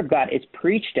 right? The word of God is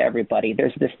preached to everybody.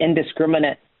 There's this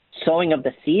indiscriminate sowing of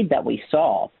the seed that we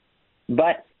saw,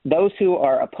 but those who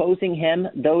are opposing him,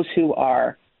 those who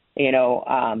are,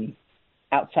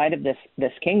 outside of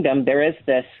this kingdom, there is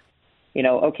this,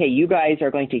 okay, you guys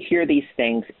are going to hear these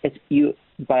things.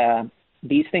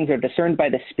 These things are discerned by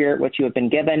the Spirit which you have been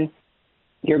given.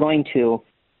 You're going to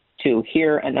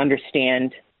hear and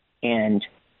understand and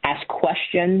ask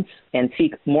questions and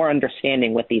seek more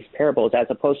understanding with these parables, as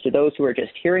opposed to those who are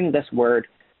just hearing this word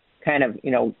kind of,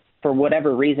 for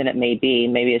whatever reason it may be.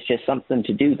 Maybe it's just something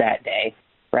to do that day,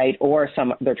 right? Or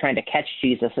they're trying to catch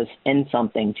Jesus in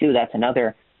something too. That's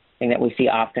another thing that we see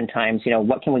oftentimes.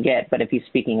 What can we get? But if he's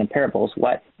speaking in parables,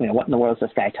 what in the world is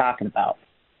this guy talking about?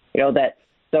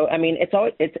 So I mean,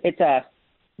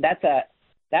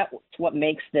 that's what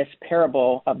makes this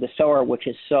parable of the sower, which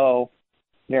is so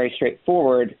very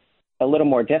straightforward, a little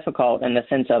more difficult in the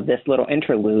sense of this little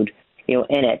interlude, in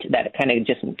it, that kind of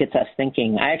just gets us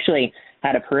thinking. I actually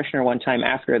had a parishioner one time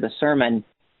after the sermon,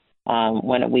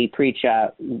 when we preach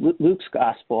Luke's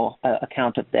gospel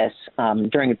account of this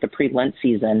during the pre-Lent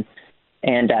season,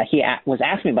 and he was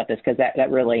asking me about this because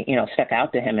that really stuck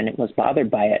out to him, and it was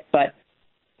bothered by it.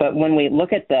 But when we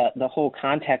look at the whole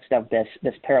context of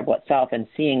this parable itself, and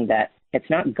seeing that it's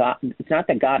not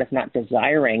that God is not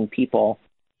desiring people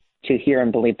to hear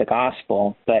and believe the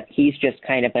gospel, but he's just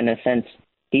kind of, in a sense,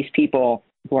 these people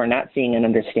who are not seeing and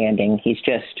understanding, he's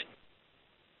just,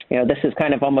 this is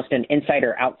kind of almost an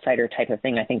insider-outsider type of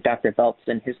thing. I think Dr. Veltz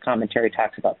in his commentary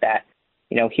talks about that.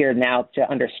 Here now, to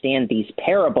understand these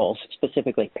parables,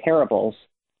 specifically parables,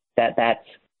 that's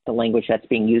the language that's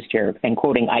being used here, and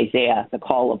quoting Isaiah, the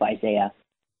call of Isaiah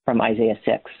from Isaiah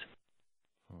 6.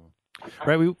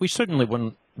 Right. We certainly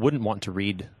wouldn't want to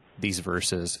read these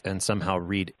verses and somehow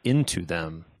read into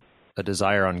them a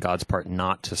desire on God's part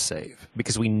not to save,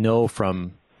 because we know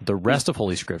from the rest of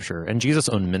Holy Scripture and Jesus'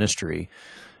 own ministry,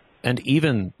 and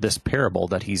even this parable,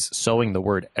 that he's sowing the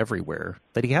word everywhere,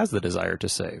 that he has the desire to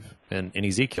save. And in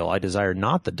Ezekiel, I desire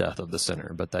not the death of the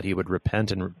sinner, but that he would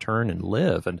repent and return and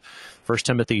live. And 1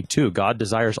 Timothy 2, God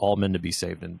desires all men to be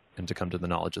saved and to come to the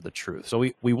knowledge of the truth. So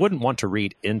we wouldn't want to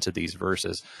read into these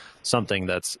verses something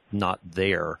that's not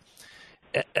there.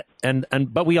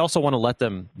 But we also want to let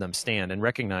them stand and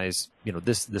recognize,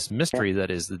 this mystery that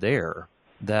is there,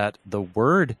 that the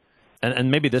word,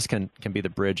 and maybe this can be the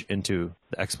bridge into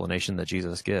the explanation that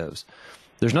Jesus gives.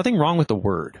 There's nothing wrong with the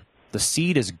word. The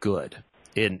seed is good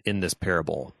in this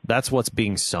parable. That's what's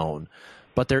being sown.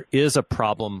 But there is a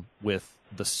problem with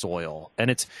the soil, and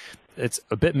it's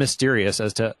a bit mysterious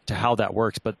as to how that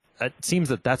works, but it seems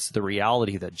that that's the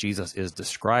reality that Jesus is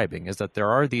describing, is that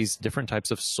there are these different types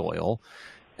of soil,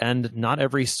 and not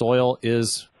every soil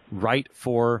is right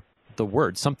for the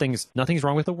word. Nothing's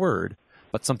wrong with the word,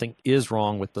 but something is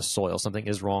wrong with the soil. Something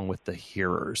is wrong with the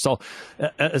hearer. So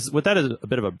with that as a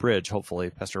bit of a bridge,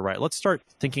 hopefully, Pastor Wright, let's start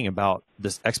thinking about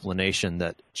this explanation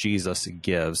that Jesus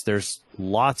gives. There's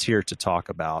lots here to talk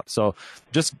about. So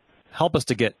just help us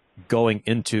to get going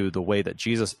into the way that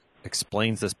Jesus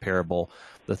explains this parable,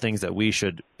 the things that we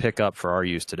should pick up for our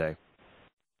use today.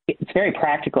 It's very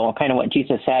practical, kind of what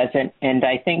Jesus says. And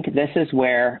I think this is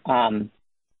where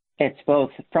it's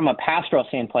both from a pastoral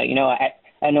standpoint.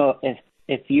 I know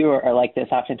if you are like this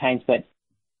oftentimes, but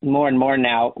more and more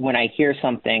now, when I hear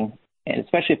something, and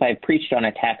especially if I've preached on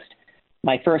a text,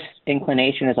 my first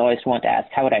inclination is always to want to ask,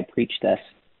 how would I preach this?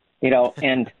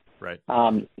 and Right.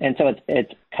 and so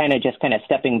it's kind of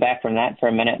stepping back from that for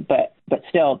a minute, but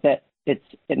still that it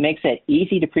makes it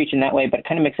easy to preach in that way, but it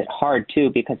kind of makes it hard too,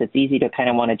 because it's easy to kind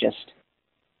of want to just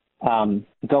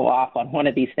go off on one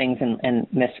of these things and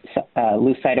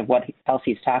lose sight of what else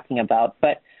he's talking about.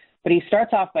 But he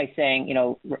starts off by saying,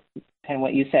 kind of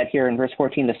what you said here in verse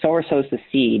 14, the sower sows the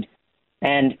seed.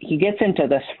 And he gets into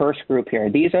this first group here.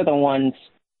 These are the ones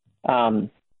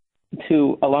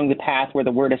who, along the path where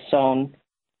the word is sown,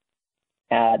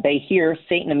 they hear,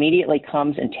 Satan immediately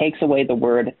comes and takes away the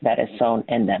word that is sown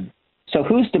in them. So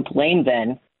who's to blame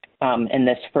then in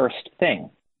this first thing?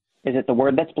 Is it the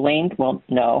word that's blamed? Well,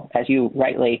 no. As you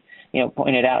rightly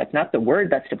pointed out, it's not the word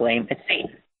that's to blame. It's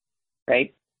Satan,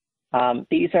 right?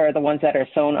 These are the ones that are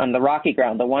sown on the rocky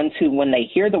ground, the ones who, when they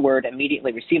hear the word,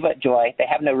 immediately receive it joy. They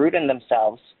have no root in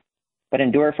themselves, but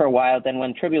endure for a while. Then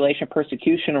when tribulation,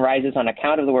 persecution arises on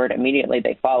account of the word, immediately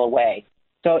they fall away.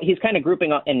 So he's kind of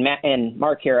grouping in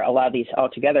Mark here a lot of these all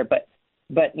together. But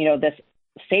this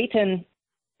Satan,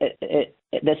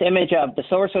 this image of the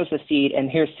sower sows the seed, and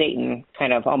here's Satan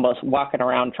kind of almost walking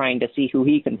around trying to see who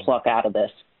he can pluck out of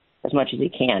this as much as he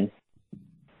can.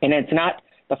 And it's not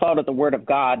the fault of the word of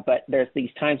God, but there's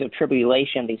these times of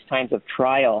tribulation, these times of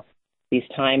trial, these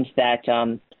times that,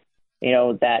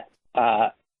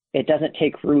 it doesn't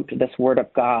take root, this word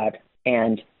of God.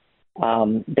 And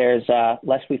there's,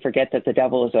 lest we forget that the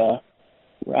devil is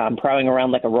prowling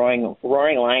around like a roaring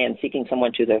lion, seeking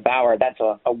someone to devour. That's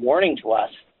a warning to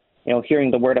us,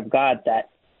 hearing the word of God, that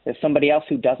there's somebody else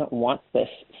who doesn't want this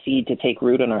seed to take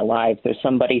root in our lives. There's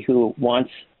somebody who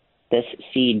wants this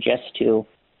seed just to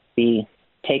be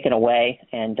taken away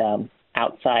and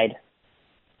outside,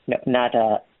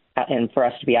 and for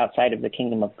us to be outside of the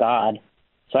kingdom of God.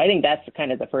 So I think that's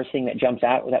kind of the first thing that jumps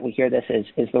out that we hear this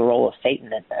is the role of Satan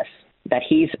in this, that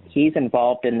he's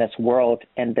involved in this world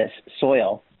and this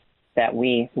soil that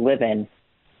we live in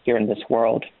here in this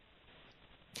world.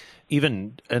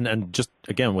 Even, and just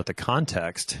again with the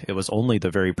context, it was only the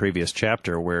very previous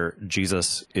chapter where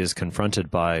Jesus is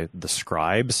confronted by the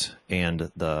scribes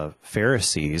and the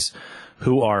Pharisees,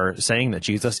 who are saying that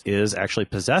Jesus is actually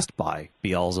possessed by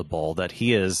Beelzebul, that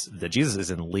Jesus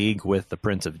is in league with the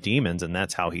prince of demons, and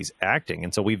that's how he's acting.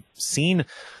 And so we've seen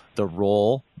the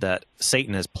role that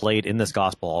Satan has played in this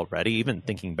gospel already, even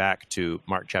thinking back to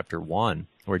Mark chapter 1,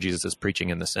 where Jesus is preaching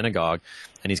in the synagogue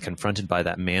and he's confronted by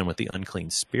that man with the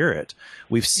unclean spirit.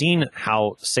 We've seen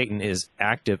how Satan is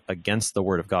active against the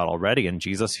word of God already, and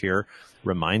Jesus here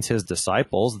reminds his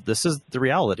disciples this is the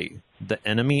reality. The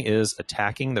enemy is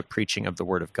attacking the preaching of the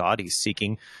word of God. He's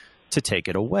seeking to take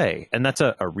it away, and that's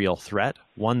a real threat,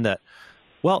 one that,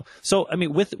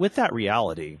 with that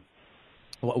reality,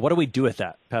 what do we do with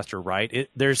that, Pastor Wright?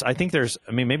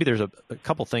 Maybe there's a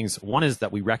couple things. One is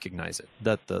that we recognize it,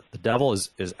 that the devil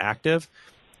is active,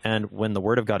 and when the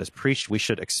word of God is preached, we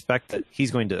should expect that he's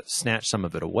going to snatch some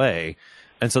of it away.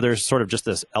 And so there's sort of just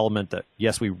this element that,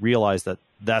 yes, we realize that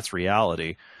that's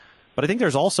reality. But I think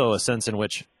there's also a sense in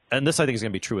which, and this I think is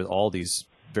going to be true with all these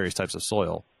various types of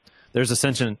soil, there's a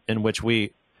sense in which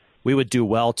we would do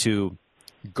well to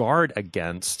guard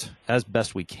against, as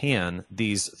best we can,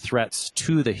 these threats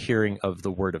to the hearing of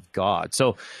the word of God.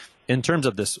 So in terms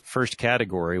of this first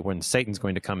category, when Satan's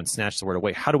going to come and snatch the word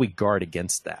away, how do we guard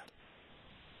against that?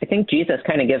 I think Jesus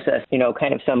kind of gives us,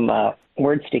 kind of some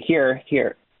words to hear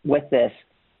here with this.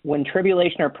 When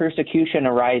tribulation or persecution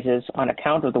arises on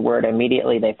account of the word,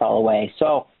 immediately they fall away.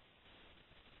 So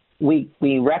we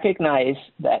recognize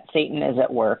that Satan is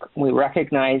at work. We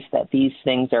recognize that these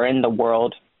things are in the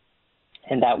world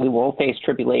and that we will face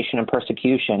tribulation and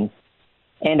persecution.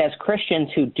 And as Christians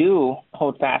who do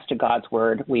hold fast to God's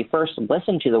word, we first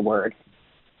listen to the word,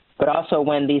 but also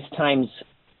when these times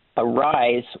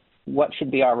arise, what should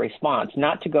be our response?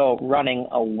 Not to go running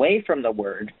away from the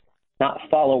word, not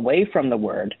fall away from the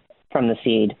word, from the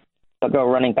seed, but go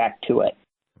running back to it.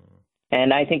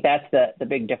 And I think that's the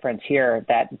big difference here,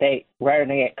 that they rather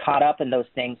than get caught up in those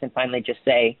things and finally just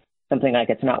say something like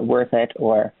it's not worth it,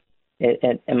 or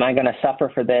am I going to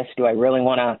suffer for this? Do I really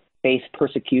want to face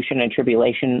persecution and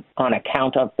tribulation on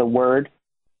account of the word?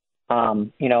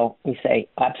 We say,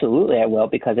 absolutely I will,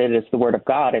 because it is the word of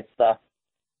God.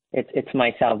 It's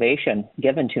my salvation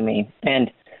given to me. And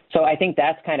so I think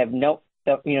that's kind of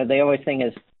they always think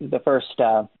is the first,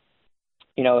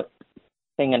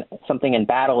 thing in something in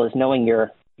battle is knowing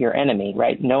your enemy,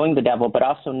 right? Knowing the devil, but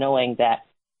also knowing that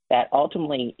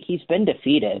ultimately he's been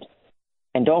defeated.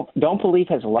 And don't believe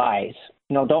his lies.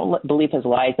 Don't believe his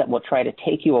lies that will try to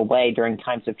take you away during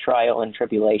times of trial and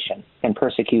tribulation and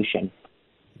persecution.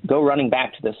 Go running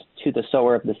back to the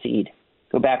sower of the seed.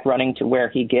 go back running to where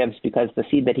he gives, because the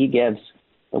seed that he gives,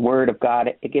 the word of God,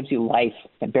 it gives you life.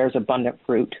 It bears abundant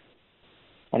fruit.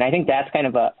 And I think that's kind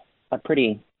of a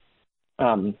pretty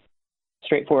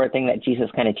straightforward thing that Jesus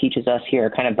kind of teaches us here,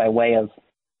 kind of by way of,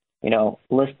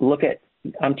 look at,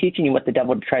 I'm teaching you what the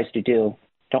devil tries to do.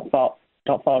 Don't fall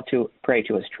prey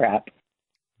to his trap.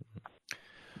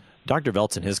 Dr.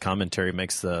 Veltz in his commentary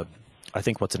makes I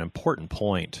think what's an important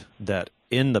point, that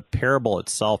in the parable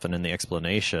itself and in the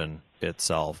explanation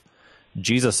itself,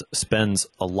 Jesus spends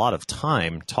a lot of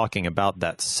time talking about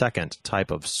that second type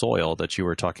of soil that you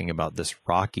were talking about, this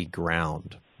rocky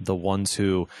ground, the ones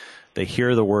who they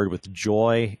hear the word with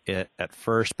joy at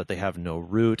first, but they have no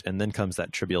root. And then comes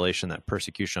that tribulation, that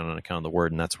persecution on account of the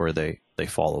word, and that's where they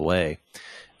fall away.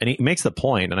 And he makes the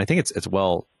point, and I think it's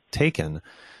well taken,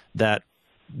 that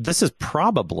this is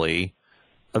probably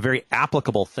a very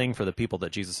applicable thing for the people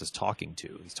that Jesus is talking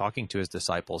to. He's talking to his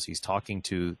disciples. He's talking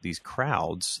to these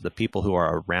crowds, the people who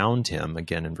are around him,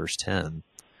 again in verse 10.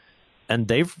 And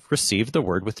they've received the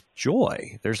word with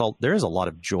joy. There is a lot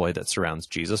of joy that surrounds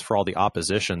Jesus for all the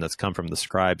opposition that's come from the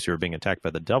scribes who are being attacked by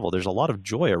the devil. There's a lot of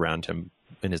joy around him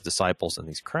and his disciples and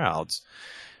these crowds.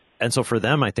 And so for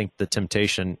them, I think the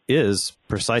temptation is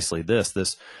precisely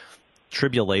this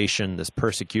tribulation, this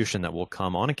persecution that will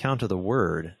come on account of the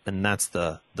word, and that's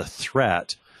the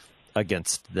threat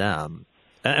against them.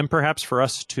 And perhaps for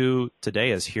us too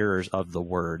today, as hearers of the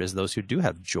word, as those who do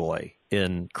have joy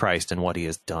in Christ and what he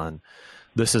has done,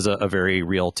 this is a very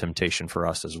real temptation for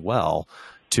us as well,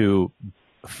 to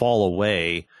fall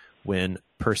away when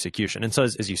persecution. And so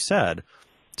as you said,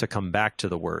 to come back to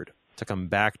the word, to come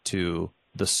back to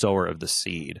the sower of the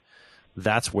seed.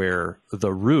 That's where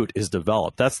the root is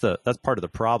developed. That's part of the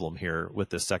problem here with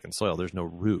this second soil. There's no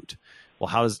root. Well,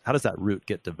 how does that root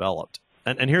get developed?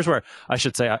 And here's where I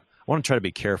should say, I want to try to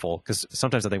be careful, because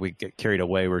sometimes I think we get carried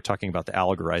away. We were talking about the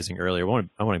allegorizing earlier.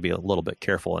 I want to be a little bit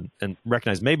careful and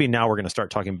recognize maybe now we're going to start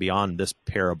talking beyond this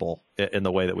parable in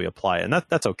the way that we apply it. And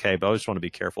that's okay, but I just want to be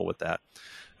careful with that.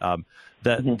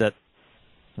 That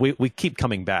we keep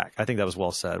coming back. I think that was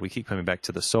well said. We keep coming back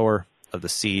to the sower of the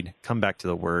seed, come back to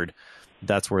the word.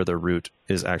 That's where the root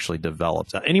is actually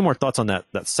developed. Any more thoughts on that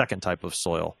second type of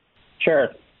soil? Sure.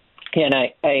 Yeah, and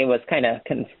I was kind of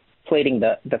conflating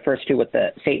the first two with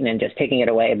the Satan and just taking it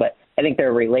away, but I think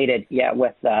they're related,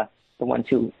 with the ones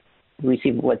who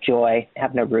receive with joy,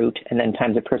 have no root, and then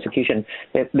times of persecution.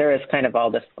 There is kind of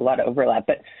a lot of overlap.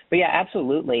 But yeah,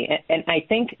 absolutely. And I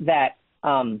think that,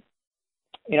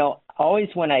 always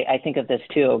when I think of this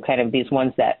too, kind of these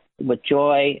ones that with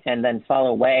joy and then fall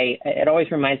away, it always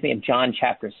reminds me of John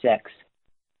chapter 6,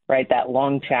 right? That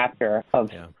long chapter of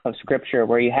Scripture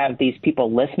where you have these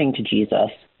people listening to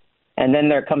Jesus, and then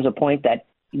there comes a point that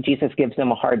Jesus gives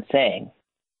them a hard saying,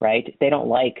 right? They don't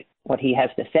like what he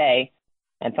has to say,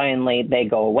 and finally they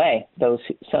go away.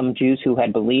 Some Jews who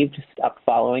had believed stopped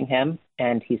following him,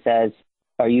 and he says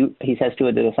to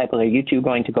the disciples, "Are you two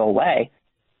going to go away?"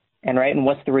 And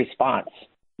what's the response?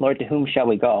 "Lord, to whom shall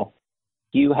we go?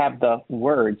 You have the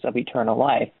words of eternal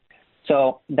life."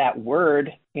 So that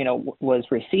word, was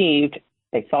received.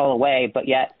 They fall away, but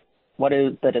yet what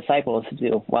do the disciples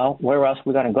do? Well, where else are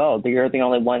we going to go? You're the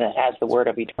only one that has the word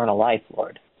of eternal life,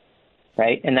 Lord,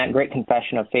 right? And that great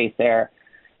confession of faith there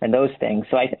and those things.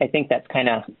 So I think that's kind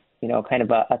of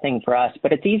a thing for us.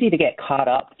 But it's easy to get caught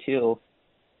up too.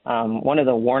 One of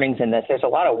the warnings in this, there's a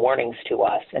lot of warnings to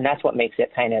us, and that's what makes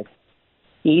it kind of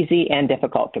easy and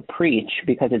difficult to preach,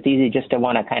 because it's easy just to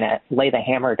want to kind of lay the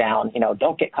hammer down,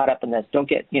 don't get caught up in this, don't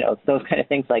get, those kind of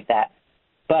things like that.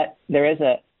 But there's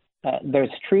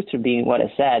truth to being what is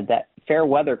said, that fair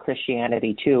weather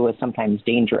Christianity too is sometimes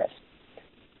dangerous,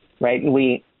 right?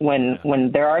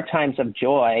 When there are times of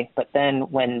joy, but then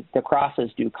when the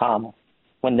crosses do come,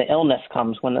 when the illness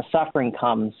comes, when the suffering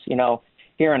comes,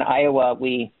 here in Iowa,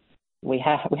 we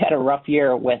had a rough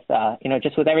year with,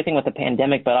 just with everything with the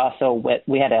pandemic, but also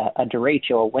we had a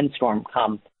derecho, a windstorm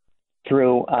come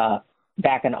through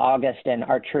back in August, and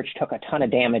our church took a ton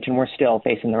of damage, and we're still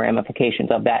facing the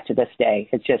ramifications of that to this day.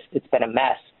 It's been a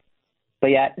mess. But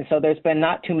yet, so there's been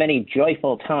not too many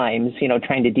joyful times,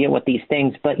 trying to deal with these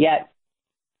things, but yet,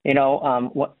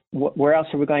 where else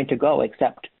are we going to go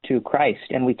except to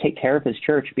Christ? And we take care of his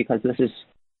church because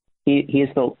he is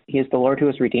the Lord who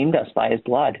has redeemed us by his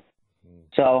blood.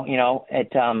 So,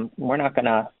 we're not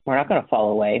gonna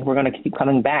fall away. We're gonna keep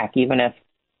coming back, even if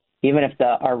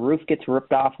our roof gets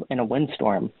ripped off in a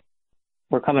windstorm.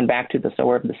 We're coming back to the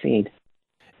sower of the seed.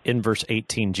 In verse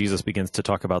 18, Jesus begins to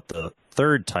talk about the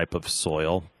third type of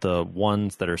soil, the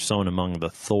ones that are sown among the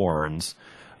thorns.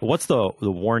 What's the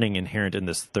warning inherent in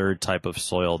this third type of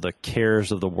soil, the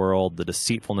cares of the world, the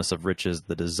deceitfulness of riches,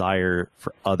 the desire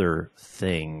for other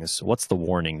things? What's the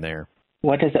warning there?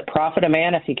 What does it profit a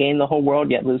man if he gain the whole world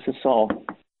yet lose his soul?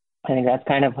 I think that's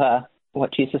kind of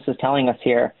what Jesus is telling us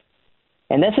here.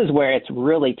 And this is where it's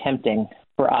really tempting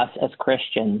for us as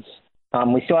Christians.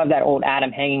 We still have that old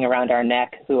Adam hanging around our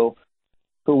neck who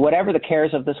whatever the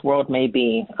cares of this world may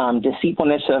be,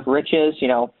 deceitfulness of riches,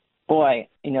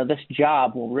 this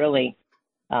job will really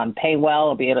pay well.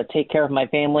 I'll be able to take care of my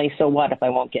family. So what if I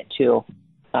won't get to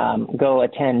go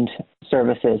attend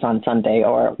services on Sunday?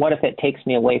 Or what if it takes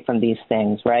me away from these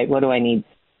things, right? What do I need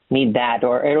that?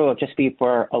 Or it'll just be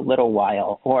for a little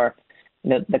while. Or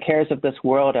the cares of this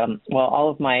world, all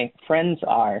of my friends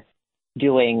are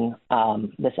doing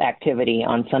this activity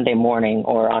on Sunday morning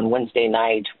or on Wednesday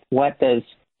night. What does,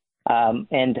 I'm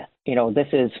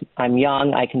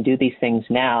young, I can do these things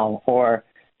now. Or,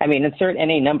 insert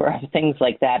any number of things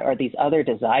like that, or these other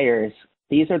desires.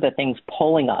 These are the things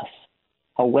pulling us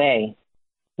away,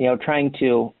 trying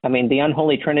to, the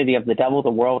unholy trinity of the devil, the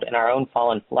world, and our own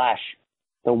fallen flesh.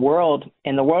 The world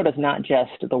is not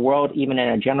just the world even in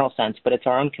a general sense, but it's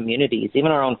our own communities,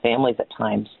 even our own families at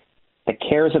times. The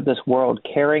cares of this world,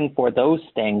 caring for those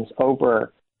things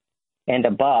over and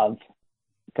above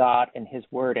God and his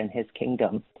word and his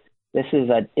kingdom.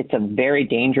 It's a very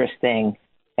dangerous thing.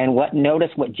 And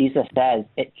notice what Jesus says,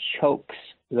 it chokes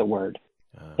the word.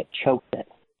 It chokes it.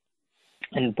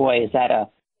 And boy, is that a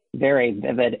very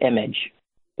vivid image.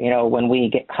 When we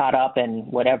get caught up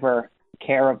in whatever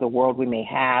care of the world we may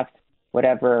have,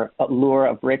 whatever allure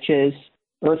of riches,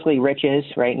 earthly riches,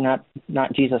 right?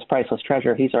 Not Jesus' priceless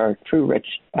treasure. He's our true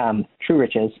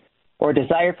riches, or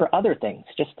desire for other things,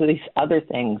 just these other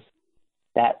things,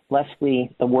 that lest the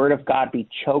word of God be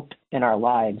choked in our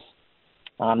lives.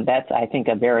 That's, I think,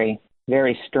 a very,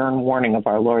 very stern warning of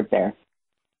our Lord there.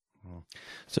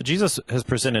 So Jesus has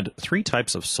presented three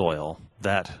types of soil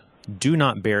that do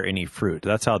not bear any fruit.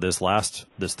 That's how this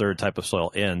third type of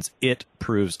soil ends. It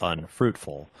proves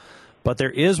unfruitful. But there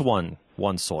is one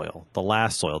soil, the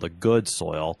last soil, the good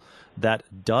soil, that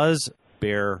does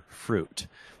bear fruit.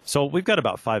 So we've got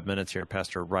about 5 minutes here,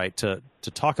 Pastor Wright, to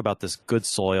talk about this good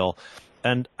soil.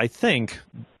 And I think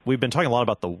we've been talking a lot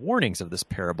about the warnings of this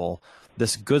parable.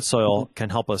 This good soil can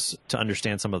help us to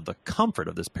understand some of the comfort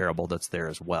of this parable that's there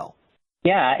as well.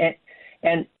 Yeah,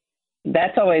 and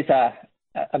that's always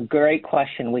a great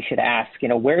question we should ask.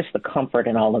 Where's the comfort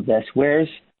in all of this? Where's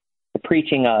the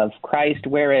preaching of Christ?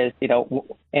 Where is,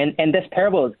 and this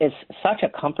parable is such a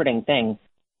comforting thing.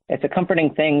 It's a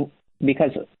comforting thing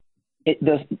because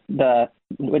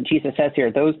what Jesus says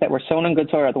here, those that were sown in good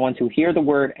soil are the ones who hear the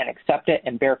word and accept it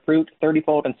and bear fruit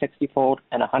 30-fold and 60-fold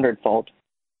and 100-fold.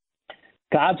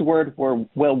 God's word will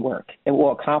work. It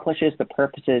will accomplish the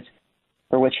purposes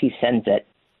for which he sends it.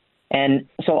 And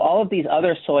so all of these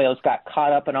other soils got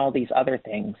caught up in all these other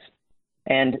things.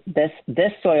 And this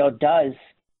soil does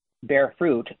bear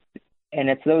fruit, and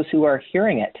it's those who are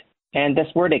hearing it. And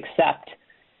this word accept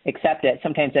it,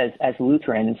 sometimes as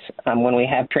Lutherans, when we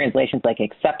have translations like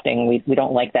accepting, we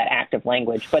don't like that active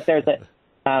language. But there's the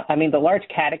Large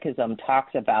Catechism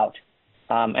talks about,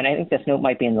 and I think this note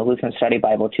might be in the Lutheran Study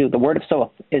Bible too, the word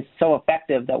is so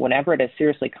effective that whenever it is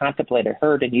seriously contemplated,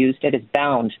 heard, and used, it is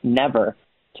bound never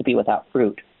to be without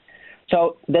fruit.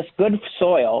 So this good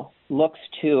soil looks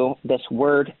to this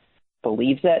word,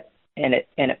 believes it, and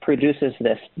it produces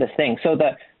this thing. So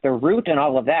the root and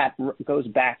all of that goes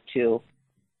back to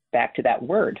that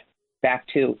word, back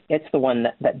to it's the one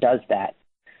that does that.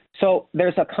 So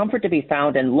there's a comfort to be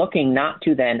found in looking not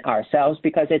to then ourselves,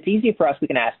 because it's easy for us. We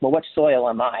can ask, well, what soil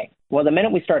am I? Well, the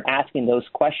minute we start asking those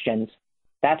questions,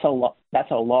 that's a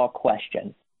law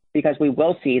question, because we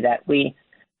will see that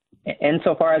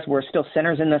insofar as we're still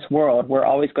sinners in this world, we're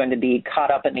always going to be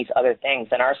caught up in these other things,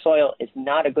 and our soil is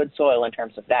not a good soil in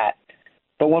terms of that.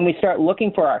 But when we start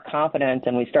looking for our confidence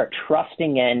and we start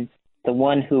trusting in the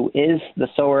one who is the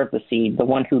sower of the seed, the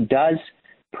one who does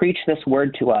preach this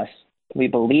word to us, we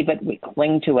believe it, we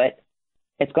cling to it,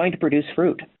 it's going to produce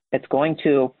fruit. It's going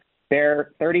to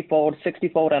bear 30-fold,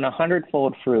 60-fold, and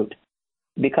 100-fold fruit,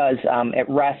 because it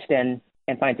rests in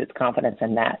and finds its confidence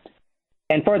in that.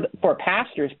 And for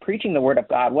pastors preaching the word of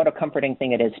God, what a comforting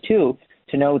thing it is, too,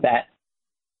 to know that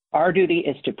our duty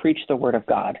is to preach the word of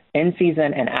God in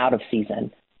season and out of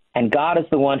season. And God is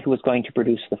the one who is going to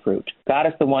produce the fruit. God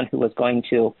is the one who is going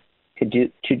to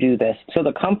do this. So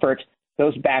the comfort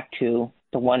goes back to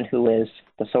the one who is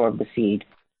the sower of the seed.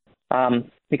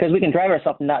 Because we can drive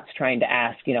ourselves nuts trying to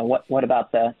ask, what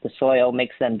about the soil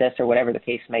makes them this, or whatever the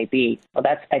case may be. Well,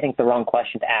 that's, I think, the wrong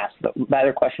question to ask. The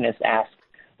other question is to ask,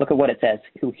 look at what it says,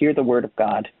 who hear the word of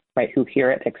God, right? Who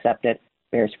hear it, accept it,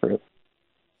 bears fruit.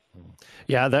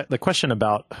 Yeah, the question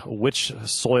about which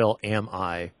soil am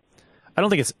I don't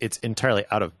think it's entirely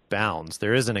out of bounds.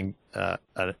 There is an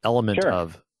element Sure.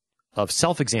 of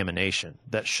self-examination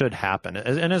that should happen.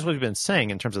 And as we've been saying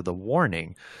in terms of the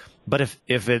warning, but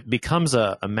if it becomes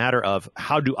a matter of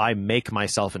how do I make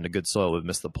myself into good soil, we've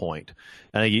missed the point.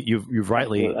 You've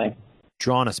rightly Absolutely.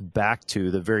 drawn us back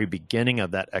to the very beginning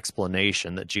of that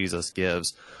explanation that Jesus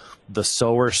gives. The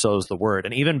sower sows the word.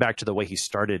 And even back to the way he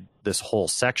started this whole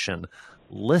section,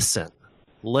 listen.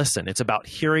 It's about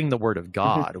hearing the word of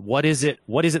God. Mm-hmm. What is it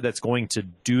that's going to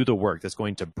do the work, that's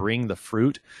going to bring the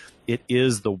fruit? It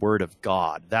is the word of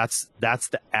God. That's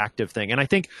the active thing. And I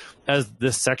think as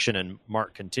this section in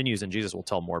Mark continues and Jesus will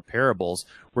tell more parables,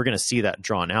 we're going to see that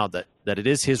drawn out, that it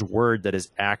is his word that is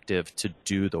active to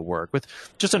do the work. With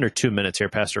just under 2 minutes here,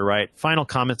 Pastor Wright, final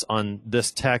comments on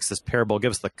this text, this parable.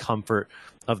 Give us the comfort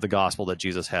of the gospel that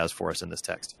Jesus has for us in this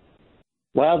text.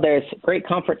 Well, there's great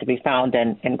comfort to be found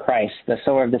in Christ, the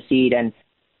sower of the seed. And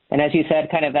as you said,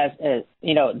 kind of as, it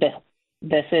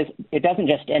doesn't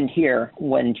just end here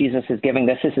when Jesus is giving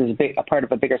this. This is a part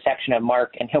of a bigger section of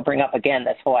Mark, and he'll bring up again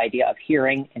this whole idea of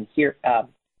hearing and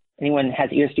anyone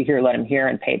has ears to hear, let him hear,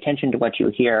 and pay attention to what you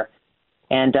hear.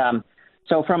 And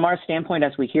so from our standpoint,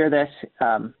 as we hear this,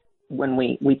 when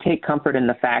we take comfort in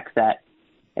the fact that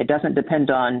it doesn't depend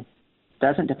on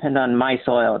my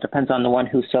soil. It depends on the one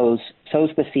who sows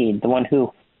the seed, the one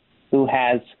who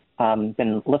has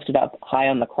been lifted up high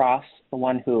on the cross, the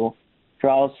one who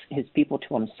draws his people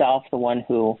to himself, the one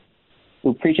who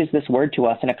preaches this word to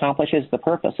us and accomplishes the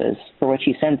purposes for which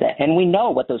he sends it. And we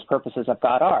know what those purposes of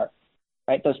God are,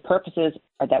 right? Those purposes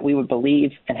are that we would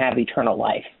believe and have eternal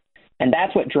life. And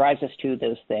that's what drives us to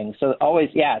those things. So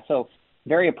so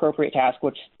very appropriate to ask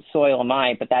which soil am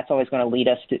I, but that's always going to lead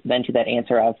us to that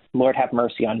answer of, Lord, have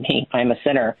mercy on me. I'm a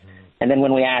sinner. And then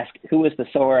when we ask, who is the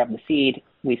sower of the seed,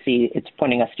 we see it's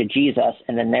pointing us to Jesus.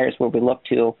 And then there's where we look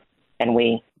to, and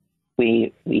we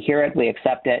hear it, we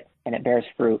accept it, and it bears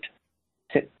fruit,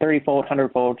 30-fold,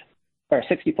 100-fold, or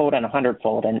 60-fold and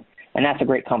 100-fold. And that's a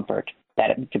great comfort, that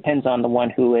it depends on the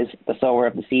one who is the sower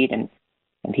of the seed, and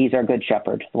he's our good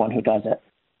shepherd, the one who does it.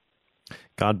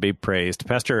 God be praised.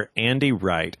 Pastor Andy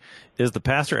Wright is the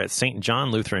pastor at St.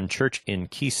 John Lutheran Church in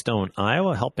Keystone,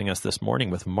 Iowa, helping us this morning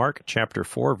with Mark chapter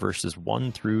 4, verses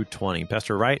 1 through 20.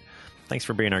 Pastor Wright, thanks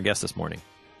for being our guest this morning.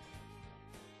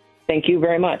 Thank you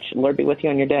very much. Lord be with you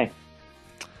on your day.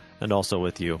 And also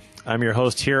with you. I'm your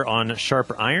host here on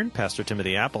Sharper Iron, Pastor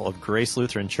Timothy Apple of Grace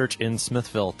Lutheran Church in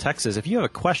Smithville, Texas. If you have a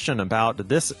question about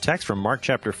this text from Mark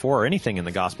chapter 4 or anything in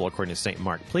the Gospel according to St.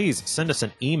 Mark, please send us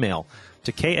an email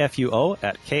to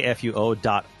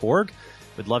kfuo@kfuo.org.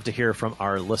 We'd love to hear from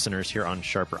our listeners here on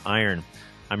Sharper Iron.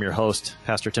 I'm your host,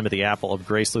 Pastor Timothy Apple of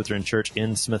Grace Lutheran Church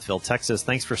in Smithville, Texas.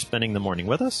 Thanks for spending the morning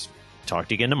with us. Talk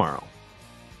to you again tomorrow.